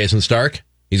love Jason Stark.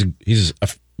 He's a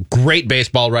great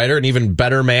baseball writer, an even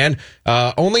better man.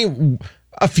 Only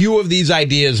a few of these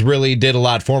ideas really did a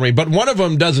lot for me, but one of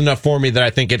them does enough for me that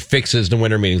I think it fixes the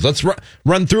winter meetings. Let's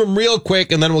run through them real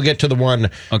quick, and then we'll get to the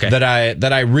one that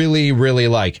I really, really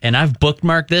like. And I've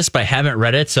bookmarked this, but I haven't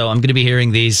read it, so I'm going to be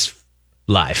hearing these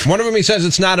live. One of them, he says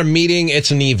it's not a meeting,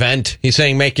 it's an event. He's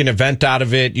saying make an event out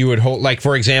of it. You would hold, like,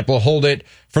 for example, hold it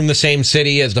from the same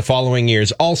city as the following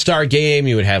year's All-Star game.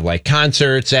 You would have like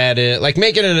concerts at it, like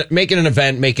make it an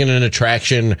event, make it an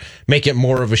attraction, make it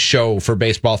more of a show for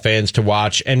baseball fans to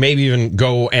watch, and maybe even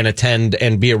go and attend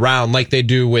and be around like they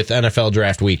do with NFL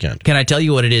Draft Weekend. Can I tell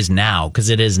you what it is now? Because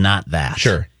it is not that.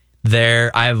 Sure.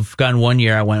 I've gone one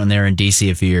year. I went when they were in DC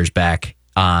a few years back,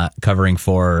 covering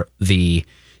for the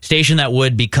station that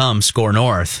would become Score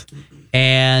North,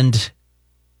 and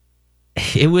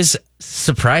it was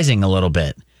surprising a little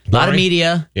bit. A lot of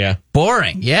media. Yeah.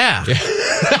 Boring. Yeah.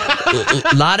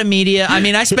 A lot of media. I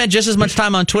mean, I spent just as much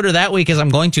time on Twitter that week as I'm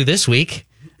going to this week.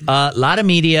 A lot of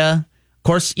media. Of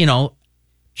course,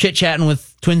 chit-chatting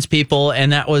with Twins people,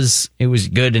 and it was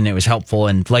good and it was helpful.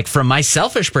 And like from my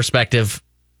selfish perspective,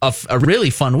 a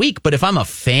really fun week. But if I'm a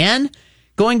fan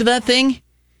going to that thing,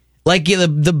 like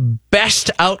the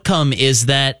best outcome is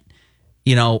that,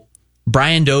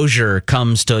 Brian Dozier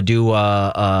comes to do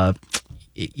a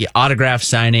autograph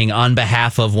signing on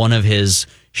behalf of one of his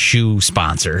shoe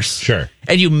sponsors. Sure.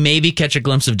 And you maybe catch a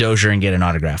glimpse of Dozier and get an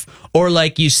autograph. Or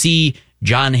like you see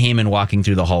John Heyman walking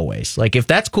through the hallways. Like if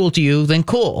that's cool to you, then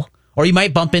cool. Or you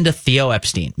might bump into Theo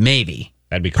Epstein. Maybe.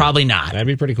 That'd be cool. Probably not. That'd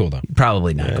be pretty cool though.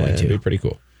 Probably not going to. That'd be pretty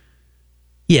cool.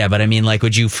 Yeah, but I mean, like,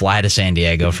 would you fly to San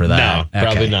Diego for that? No,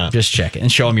 probably not. Just check it and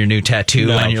show him your new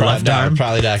tattoo on your left arm.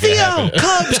 Probably not going to happen. Theo,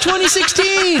 Cubs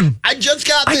 2016. I just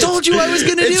got this. I told you I was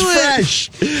going to do it. It's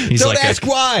fresh. He's Don't like, ask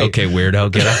why. Okay,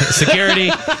 weirdo, get out. Security.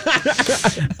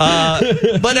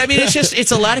 But I mean,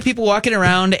 it's a lot of people walking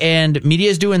around, and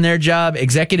media's doing their job.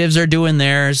 Executives are doing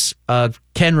theirs.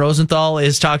 Ken Rosenthal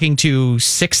is talking to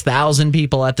 6,000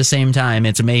 people at the same time.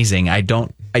 It's amazing. I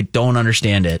don't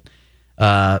understand it.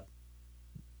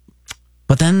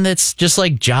 But then it's just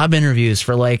like job interviews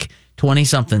for like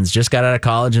 20-somethings just got out of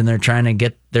college and they're trying to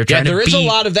get. There is a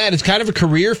lot of that. It's kind of a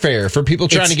career fair for people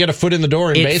trying to get a foot in the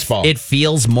door in baseball. It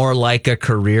feels more like a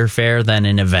career fair than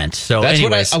an event. So that's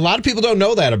anyways, a lot of people don't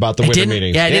know that about the winter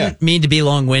meetings. Yeah, I didn't mean to be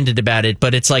long-winded about it,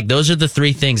 but it's like those are the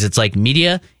three things. It's like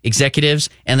media, executives,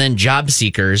 and then job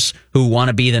seekers who want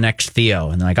to be the next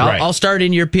Theo. And they're like, I'll start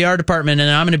in your PR department and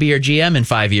I'm going to be your GM in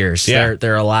 5 years. Yeah.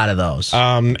 There are a lot of those.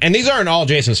 And these aren't all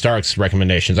Jason Stark's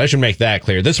recommendations. I should make that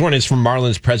clear. This one is from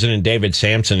Marlins president David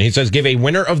Sampson. He says, give a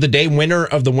winner of the day, winner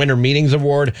of the winter meetings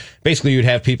award. Basically, you'd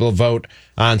have people vote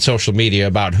on social media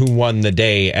about who won the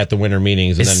day at the winter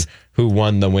meetings and then who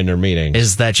won the winter meeting.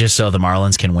 Is that just so the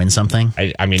Marlins can win something?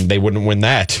 I mean, they wouldn't win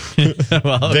that.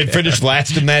 Well, okay. They'd finish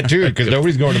last in that, too, because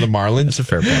nobody's going to the Marlins. That's a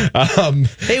fair point.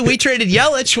 Hey, we traded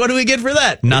Yelich. What do we get for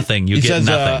that? Nothing. You get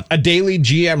nothing. A daily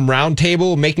GM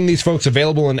roundtable. Making these folks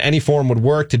available in any form would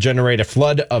work to generate a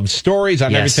flood of stories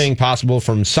on everything possible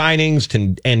from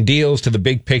signings and deals to the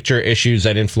big picture issues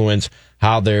that influence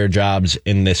how they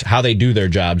do their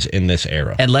jobs in this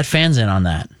era. And let fans in on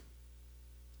that.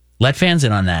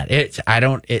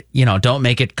 Don't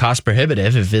make it cost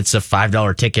prohibitive. If it's a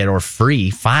 $5 ticket or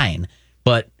free, fine.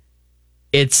 But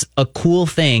it's a cool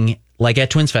thing, like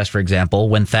at Twins Fest, for example,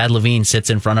 when Thad Levine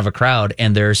sits in front of a crowd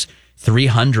and there's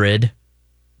 300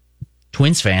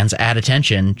 Twins fans at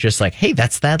attention, just like, hey,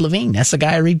 that's Thad Levine. That's the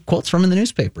guy I read quotes from in the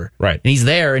newspaper. Right. And he's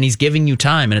there and he's giving you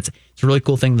time. And it's a really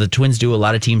cool thing the Twins do. A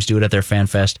lot of teams do it at their fan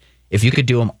fest. If you could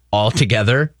do them all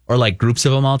together or like groups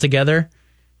of them all together,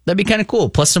 that'd be kind of cool.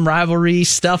 Plus some rivalry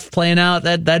stuff playing out.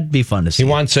 That'd be fun to see. He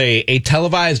wants a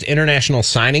televised international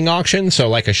signing auction. So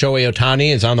like a Shohei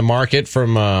Ohtani is on the market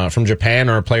from Japan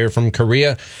or a player from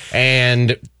Korea.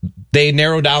 And they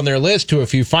narrow down their list to a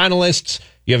few finalists.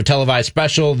 You have a televised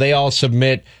special. They all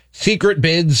submit secret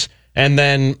bids And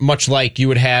then much like you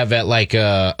would have at like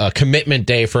a commitment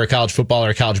day for a college football or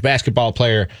a college basketball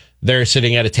player, they're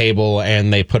sitting at a table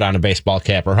and they put on a baseball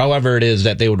cap or however it is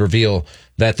that they would reveal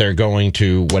that they're going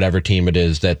to whatever team it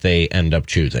is that they end up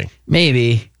choosing.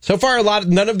 Maybe. So far,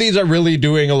 none of these are really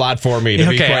doing a lot for me, to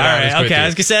be quite honest with you. I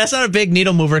was going to say, that's not a big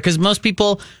needle mover because most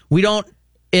people,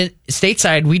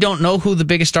 stateside, we don't know who the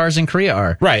biggest stars in Korea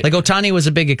are. Right. Like Ohtani was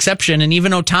a big exception, and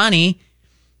even Ohtani,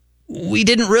 we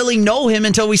didn't really know him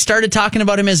until we started talking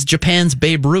about him as Japan's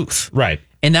Babe Ruth. Right.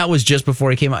 And that was just before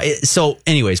he came out. So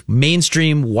anyways,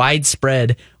 mainstream,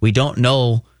 widespread, we don't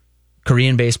know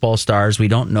Korean baseball stars. We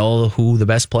don't know who the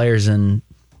best players in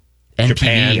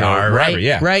Japan NPB are, right?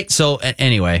 Yeah. Right. So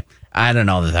anyway, I don't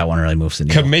know that one really moves the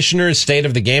needle. Commissioner's State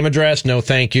of the Game address. No,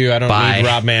 thank you. I don't need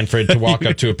Rob Manfred to walk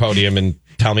up to a podium and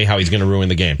tell me how he's going to ruin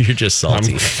the game. You're just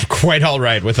salty. I'm quite all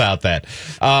right without that.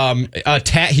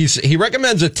 He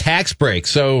recommends a tax break,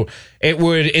 so it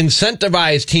would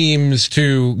incentivize teams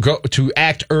to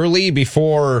act early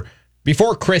before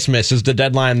Christmas is the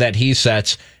deadline that he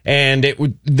sets, and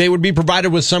they would be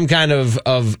provided with some kind of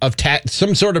tax,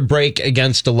 some sort of break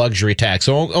against the luxury tax.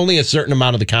 So only a certain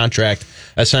amount of the contract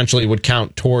essentially would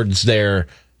count towards their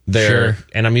Sure.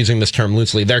 and I'm using this term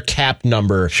loosely, their cap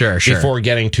number before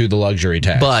getting to the luxury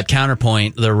tax. But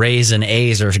counterpoint, the Rays and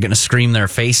A's are going to scream their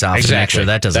face off to make sure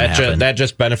that doesn't happen. That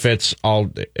just benefits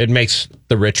it makes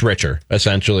the rich richer,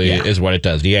 essentially, is what it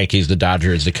does. The Yankees, the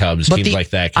Dodgers, the Cubs, teams like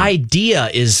that. The idea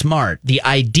is smart. The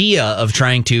idea of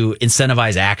trying to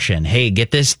incentivize action. Hey,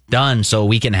 get this done so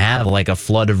we can have like a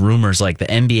flood of rumors like the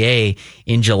NBA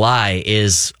in July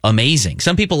is amazing.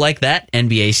 Some people like that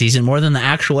NBA season more than the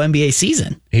actual NBA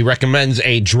season. He recommends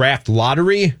a draft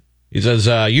lottery. He says,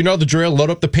 you know the drill, load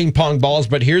up the ping pong balls,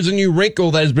 but here's a new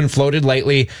wrinkle that has been floated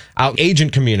lately out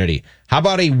agent community. How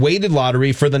about a weighted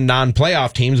lottery for the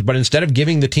non-playoff teams, but instead of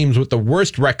giving the teams with the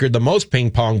worst record the most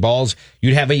ping pong balls,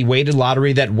 you'd have a weighted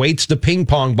lottery that weights the ping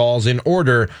pong balls in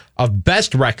order of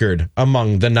best record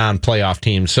among the non-playoff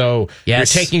teams. So you're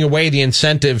taking away the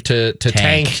incentive to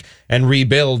tank and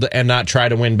rebuild and not try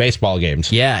to win baseball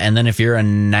games. Yeah, and then if you're a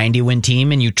 90-win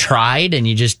team and you tried and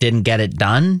you just didn't get it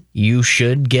done, you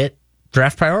should get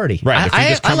draft priority. Right, if you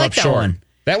just come like up that short. one.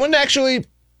 That one actually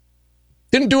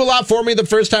didn't do a lot for me the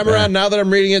first time around. Now that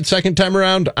I'm reading it second time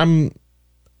around,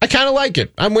 I kind of like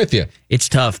it. I'm with you. It's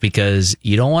tough because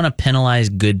you don't want to penalize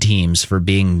good teams for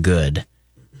being good.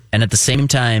 And at the same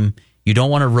time, you don't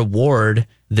want to reward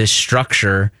this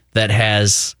structure that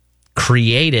has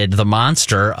created the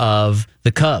monster of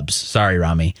the Cubs. Sorry,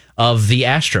 Rami. Of the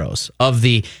Astros. Of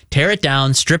the tear it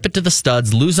down, strip it to the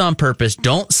studs, lose on purpose,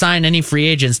 don't sign any free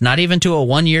agents, not even to a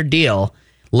 1-year deal.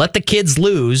 Let the kids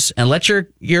lose and let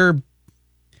your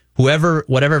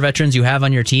whatever veterans you have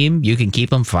on your team, you can keep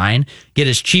them fine. Get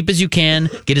as cheap as you can,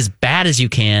 get as bad as you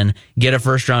can, get a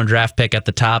first-round draft pick at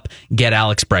the top, get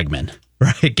Alex Bregman,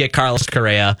 right? Get Carlos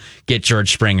Correa, get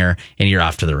George Springer, and you're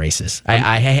off to the races.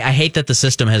 I hate that the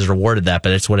system has rewarded that,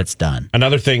 but it's what it's done.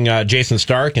 Another thing, Jason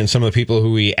Stark and some of the people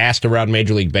who we asked around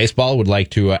Major League Baseball would like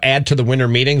to add to the winter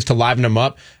meetings to liven them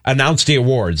up, announce the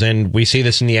awards. And we see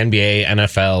this in the NBA,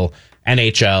 NFL,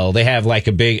 NHL. They have like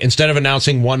a big, instead of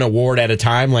announcing one award at a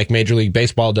time like Major League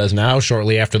Baseball does now,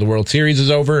 shortly after the World Series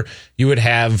is over, you would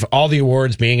have all the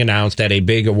awards being announced at a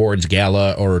big awards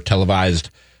gala or televised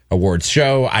awards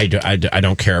show. I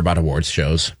don't care about awards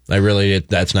shows.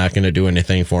 That's not going to do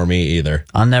anything for me either.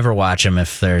 I'll never watch them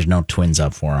if there's no Twins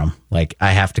up for them. Like,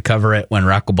 I have to cover it when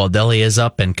Rocco Baldelli is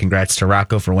up, and congrats to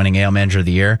Rocco for winning AL Manager of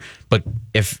the Year. But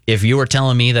if you were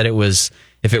telling me that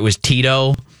if it was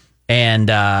Tito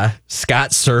and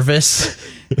Scott Service,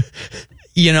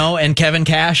 and Kevin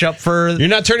Cash up for... You're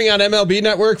not turning on MLB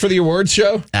Network for the awards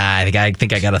show? I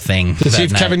think I got a thing to see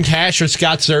if Kevin Cash or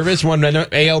Scott Service won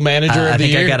AL Manager of the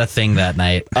Year. I think I got a thing that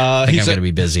night. I think I'm going to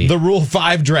be busy. The Rule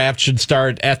 5 draft should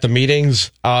start at the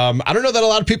meetings. I don't know that a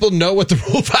lot of people know what the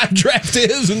Rule 5 draft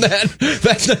is, and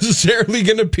that's necessarily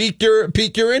going to pique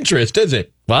your interest, is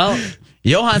it? Well,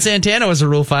 Johan Santana was a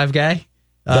Rule 5 guy.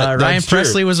 Ryan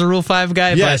Presley was a Rule 5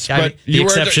 guy, yes, but you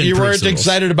weren't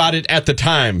excited about it at the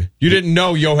time. You didn't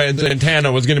know Johan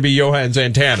Santana was going to be Johan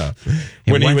Santana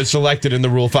when he was selected in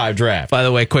the Rule 5 draft. By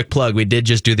the way, quick plug, we did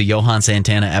just do the Johan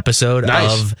Santana episode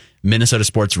of Minnesota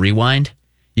Sports Rewind.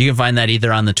 You can find that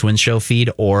either on the Twins Show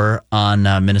feed or on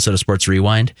Minnesota Sports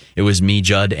Rewind. It was me,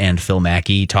 Judd, and Phil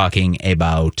Mackey talking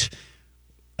about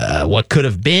what could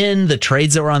have been, the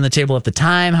trades that were on the table at the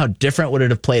time, how different would it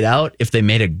have played out if they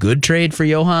made a good trade for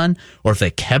Johan or if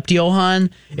they kept Johan.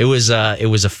 It was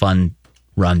a fun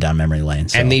run down memory lane.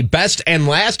 So. And the best and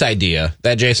last idea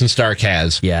that Jason Stark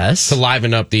has to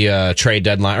liven up the trade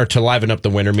deadline, or to liven up the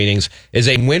winter meetings, is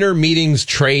a winter meetings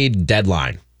trade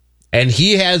deadline. And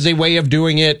he has a way of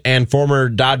doing it, and former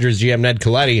Dodgers GM Ned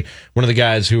Colletti, one of the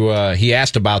guys who he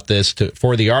asked about this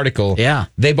for the article,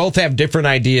 they both have different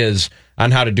ideas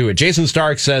on how to do it. Jason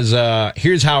Stark says,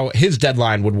 here's how his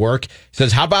deadline would work. He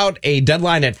says, how about a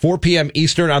deadline at 4 p.m.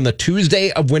 Eastern on the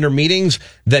Tuesday of winter meetings?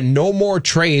 Then no more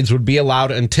trades would be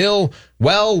allowed until,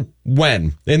 well,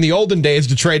 when? In the olden days,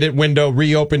 the trade window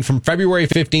reopened from February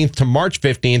 15th to March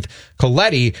 15th.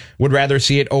 Colletti would rather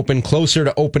see it open closer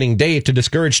to opening day to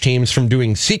discourage teams from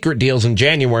doing secret deals in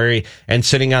January and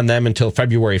sitting on them until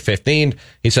February 15th.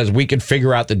 He says, we could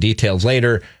figure out the details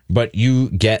later, but you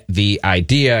get the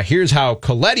idea. Here's how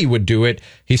Colletti would do it.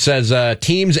 He says,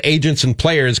 teams, agents, and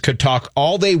players could talk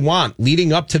all they want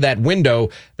leading up to that window.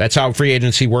 That's how free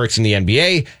agency works in the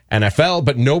NBA, NFL,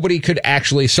 but nobody could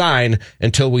actually sign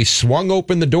until we swung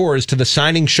open the doors to the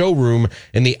signing showroom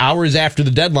in the hours after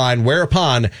the deadline,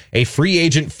 whereupon a free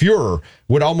agent furor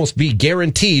would almost be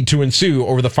guaranteed to ensue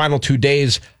over the final 2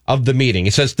 days of the meeting.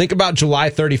 He says, think about July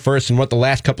 31st and what the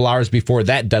last couple hours before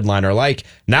that deadline are like.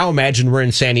 Now imagine we're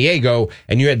in San Diego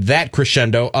and you had that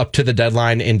crescendo up to the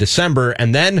deadline in December,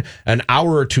 and then an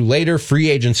hour or two later, free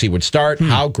agency would start.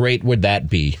 How great would that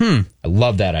be? I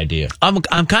love that idea. I'm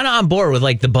kind of on board with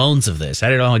like the bones of this. I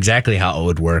don't know exactly how it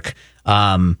would work.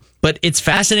 But it's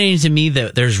fascinating to me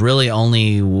that there's really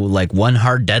only like one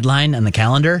hard deadline on the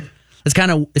calendar. It's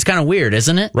kind of weird,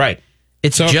 isn't it? Right.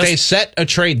 It's so just, if they set a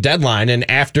trade deadline and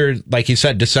after, like you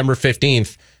said, December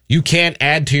 15th, you can't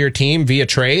add to your team via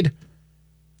trade,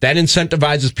 that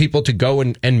incentivizes people to go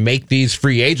and make these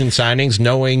free agent signings,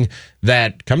 knowing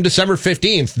that come December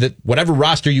 15th, that whatever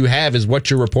roster you have is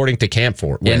what you're reporting to camp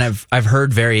for. And I've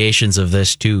heard variations of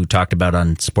this too, talked about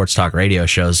on sports talk radio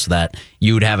shows, that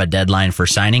you would have a deadline for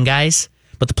signing guys,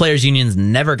 but the players' union's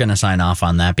never going to sign off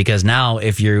on that, because now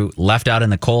if you're left out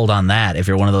in the cold on that, if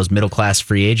you're one of those middle class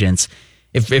free agents,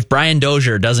 if Brian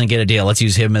Dozier doesn't get a deal, let's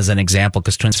use him as an example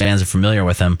because Twins fans are familiar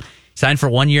with him. Signed for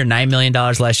 1 year, $9 million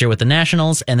last year with the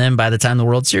Nationals, and then by the time the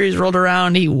World Series rolled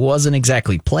around, he wasn't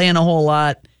exactly playing a whole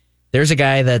lot. There's a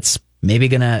guy that's maybe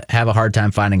going to have a hard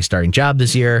time finding a starting job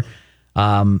this year.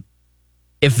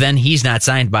 If then he's not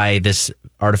signed by this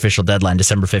artificial deadline,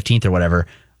 December 15th or whatever,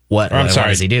 what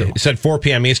does he do? He said 4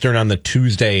 p.m. Eastern on the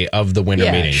Tuesday of the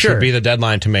winter meeting. Sure. Should be the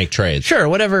deadline to make trades. Sure,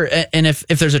 whatever. And if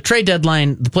there's a trade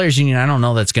deadline, the players' union, I don't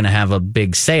know that's going to have a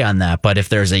big say on that. But if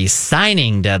there's a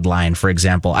signing deadline, for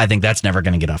example, I think that's never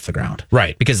going to get off the ground.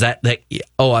 Right. Because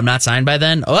I'm not signed by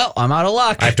then. Well, I'm out of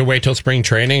luck. I have to wait till spring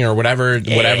training or whatever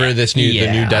the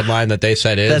new deadline that they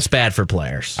said is. That's bad for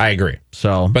players. I agree.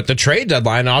 So, but the trade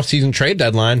deadline, off-season trade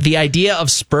deadline, the idea of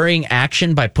spurring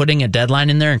action by putting a deadline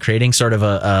in there and creating sort of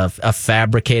a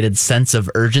fabricated sense of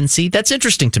urgency, that's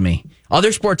interesting to me.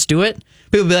 Other sports do it.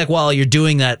 People be like, well, you're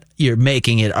doing that, you're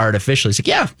making it artificially. It's like,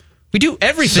 yeah, we do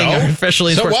everything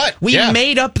artificially in sports. What? We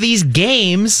made up these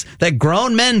games that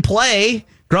grown men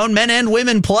and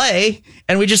women play,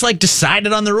 and we just like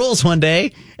decided on the rules one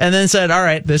day and then said, all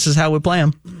right, this is how we play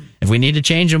them. If we need to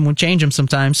change them, we'll change them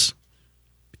sometimes.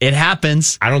 It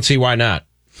happens. I don't see why not.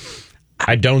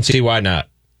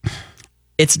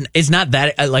 It's not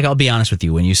that, like, I'll be honest with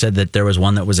you. When you said that there was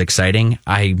one that was exciting,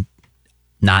 I'm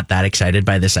not that excited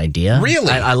by this idea. Really?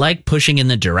 I like pushing in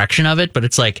the direction of it, but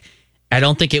it's like, I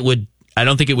don't think it would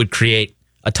create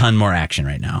a ton more action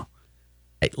right now.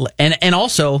 And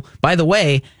also, by the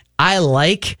way, I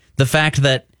like the fact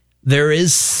that there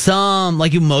is some,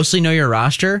 like, you mostly know your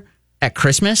roster at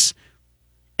Christmas.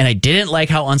 And I didn't like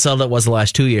how unsettled it was the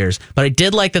last 2 years, but I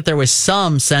did like that there was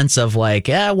some sense of like,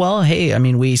 yeah, well, hey, I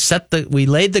mean, we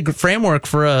laid the framework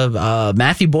for a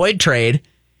Matthew Boyd trade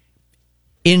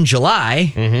in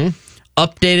July,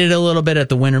 updated a little bit at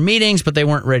the winter meetings, but they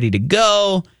weren't ready to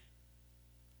go.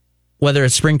 Whether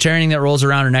it's spring training that rolls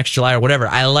around or next July or whatever,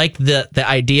 I like the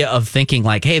idea of thinking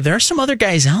like, hey, there are some other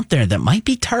guys out there that might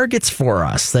be targets for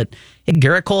us. That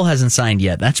Garrett Cole hasn't signed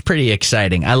yet. That's pretty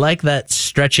exciting. I like that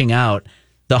stretching out.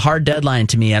 The hard deadline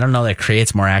to me, I don't know that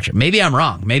creates more action. Maybe I'm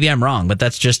wrong, but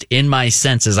that's just in my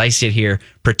sense as I sit here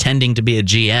pretending to be a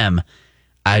GM.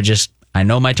 I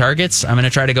know my targets. I'm going to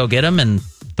try to go get them, and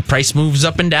the price moves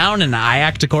up and down, and I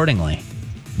act accordingly.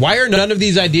 Why are none of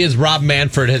these ideas Rob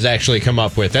Manfred has actually come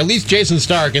up with? At least Jason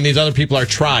Stark and these other people are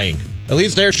trying. At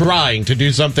least they're trying to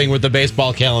do something with the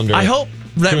baseball calendar. I hope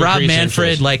that Rob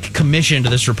Manfred commissioned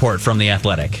this report from The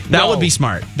Athletic. That would be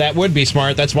smart. That would be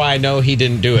smart. That's why I know he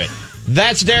didn't do it.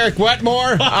 That's Derek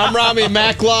Wetmore. I'm Rami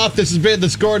Makloff. This has been the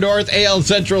Score North AL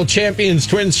Central Champions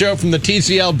Twins show from the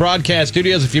TCL Broadcast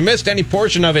Studios. If you missed any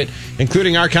portion of it,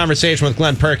 including our conversation with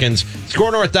Glenn Perkins,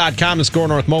 scorenorth.com, the Score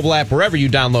North mobile app, wherever you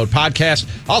download podcasts.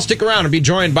 I'll stick around and be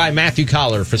joined by Matthew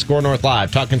Collar for Score North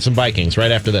Live, talking some Vikings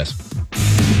right after this.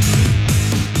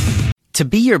 To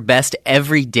be your best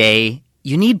every day,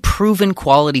 you need proven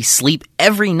quality sleep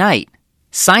every night.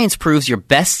 Science proves your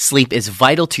best sleep is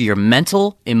vital to your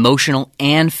mental, emotional,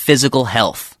 and physical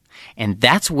health. And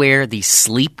that's where the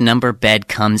Sleep Number bed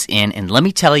comes in. And let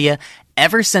me tell you,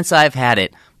 ever since I've had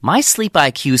it, my sleep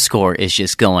IQ score is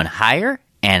just going higher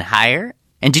and higher.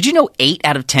 And did you know 8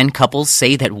 out of 10 couples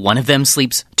say that one of them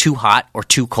sleeps too hot or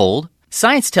too cold?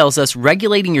 Science tells us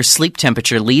regulating your sleep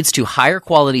temperature leads to higher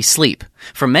quality sleep.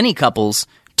 For many couples,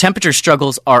 temperature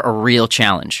struggles are a real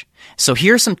challenge. So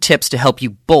here are some tips to help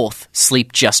you both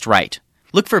sleep just right.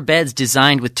 Look for beds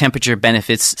designed with temperature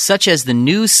benefits such as the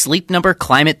new Sleep Number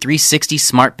Climate 360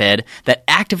 Smart Bed that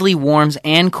actively warms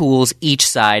and cools each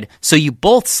side so you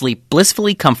both sleep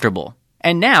blissfully comfortable.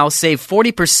 And now save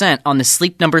 40% on the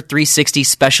Sleep Number 360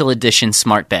 Special Edition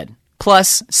Smart Bed.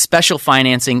 Plus, special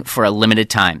financing for a limited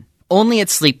time. Only at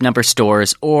Sleep Number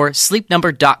stores or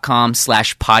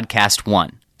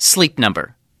sleepnumber.com/podcast1. Sleep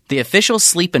Number, the official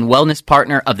sleep and wellness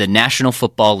partner of the National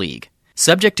Football League.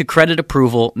 Subject to credit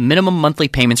approval, minimum monthly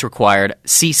payments required.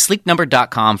 See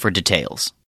sleepnumber.com for details.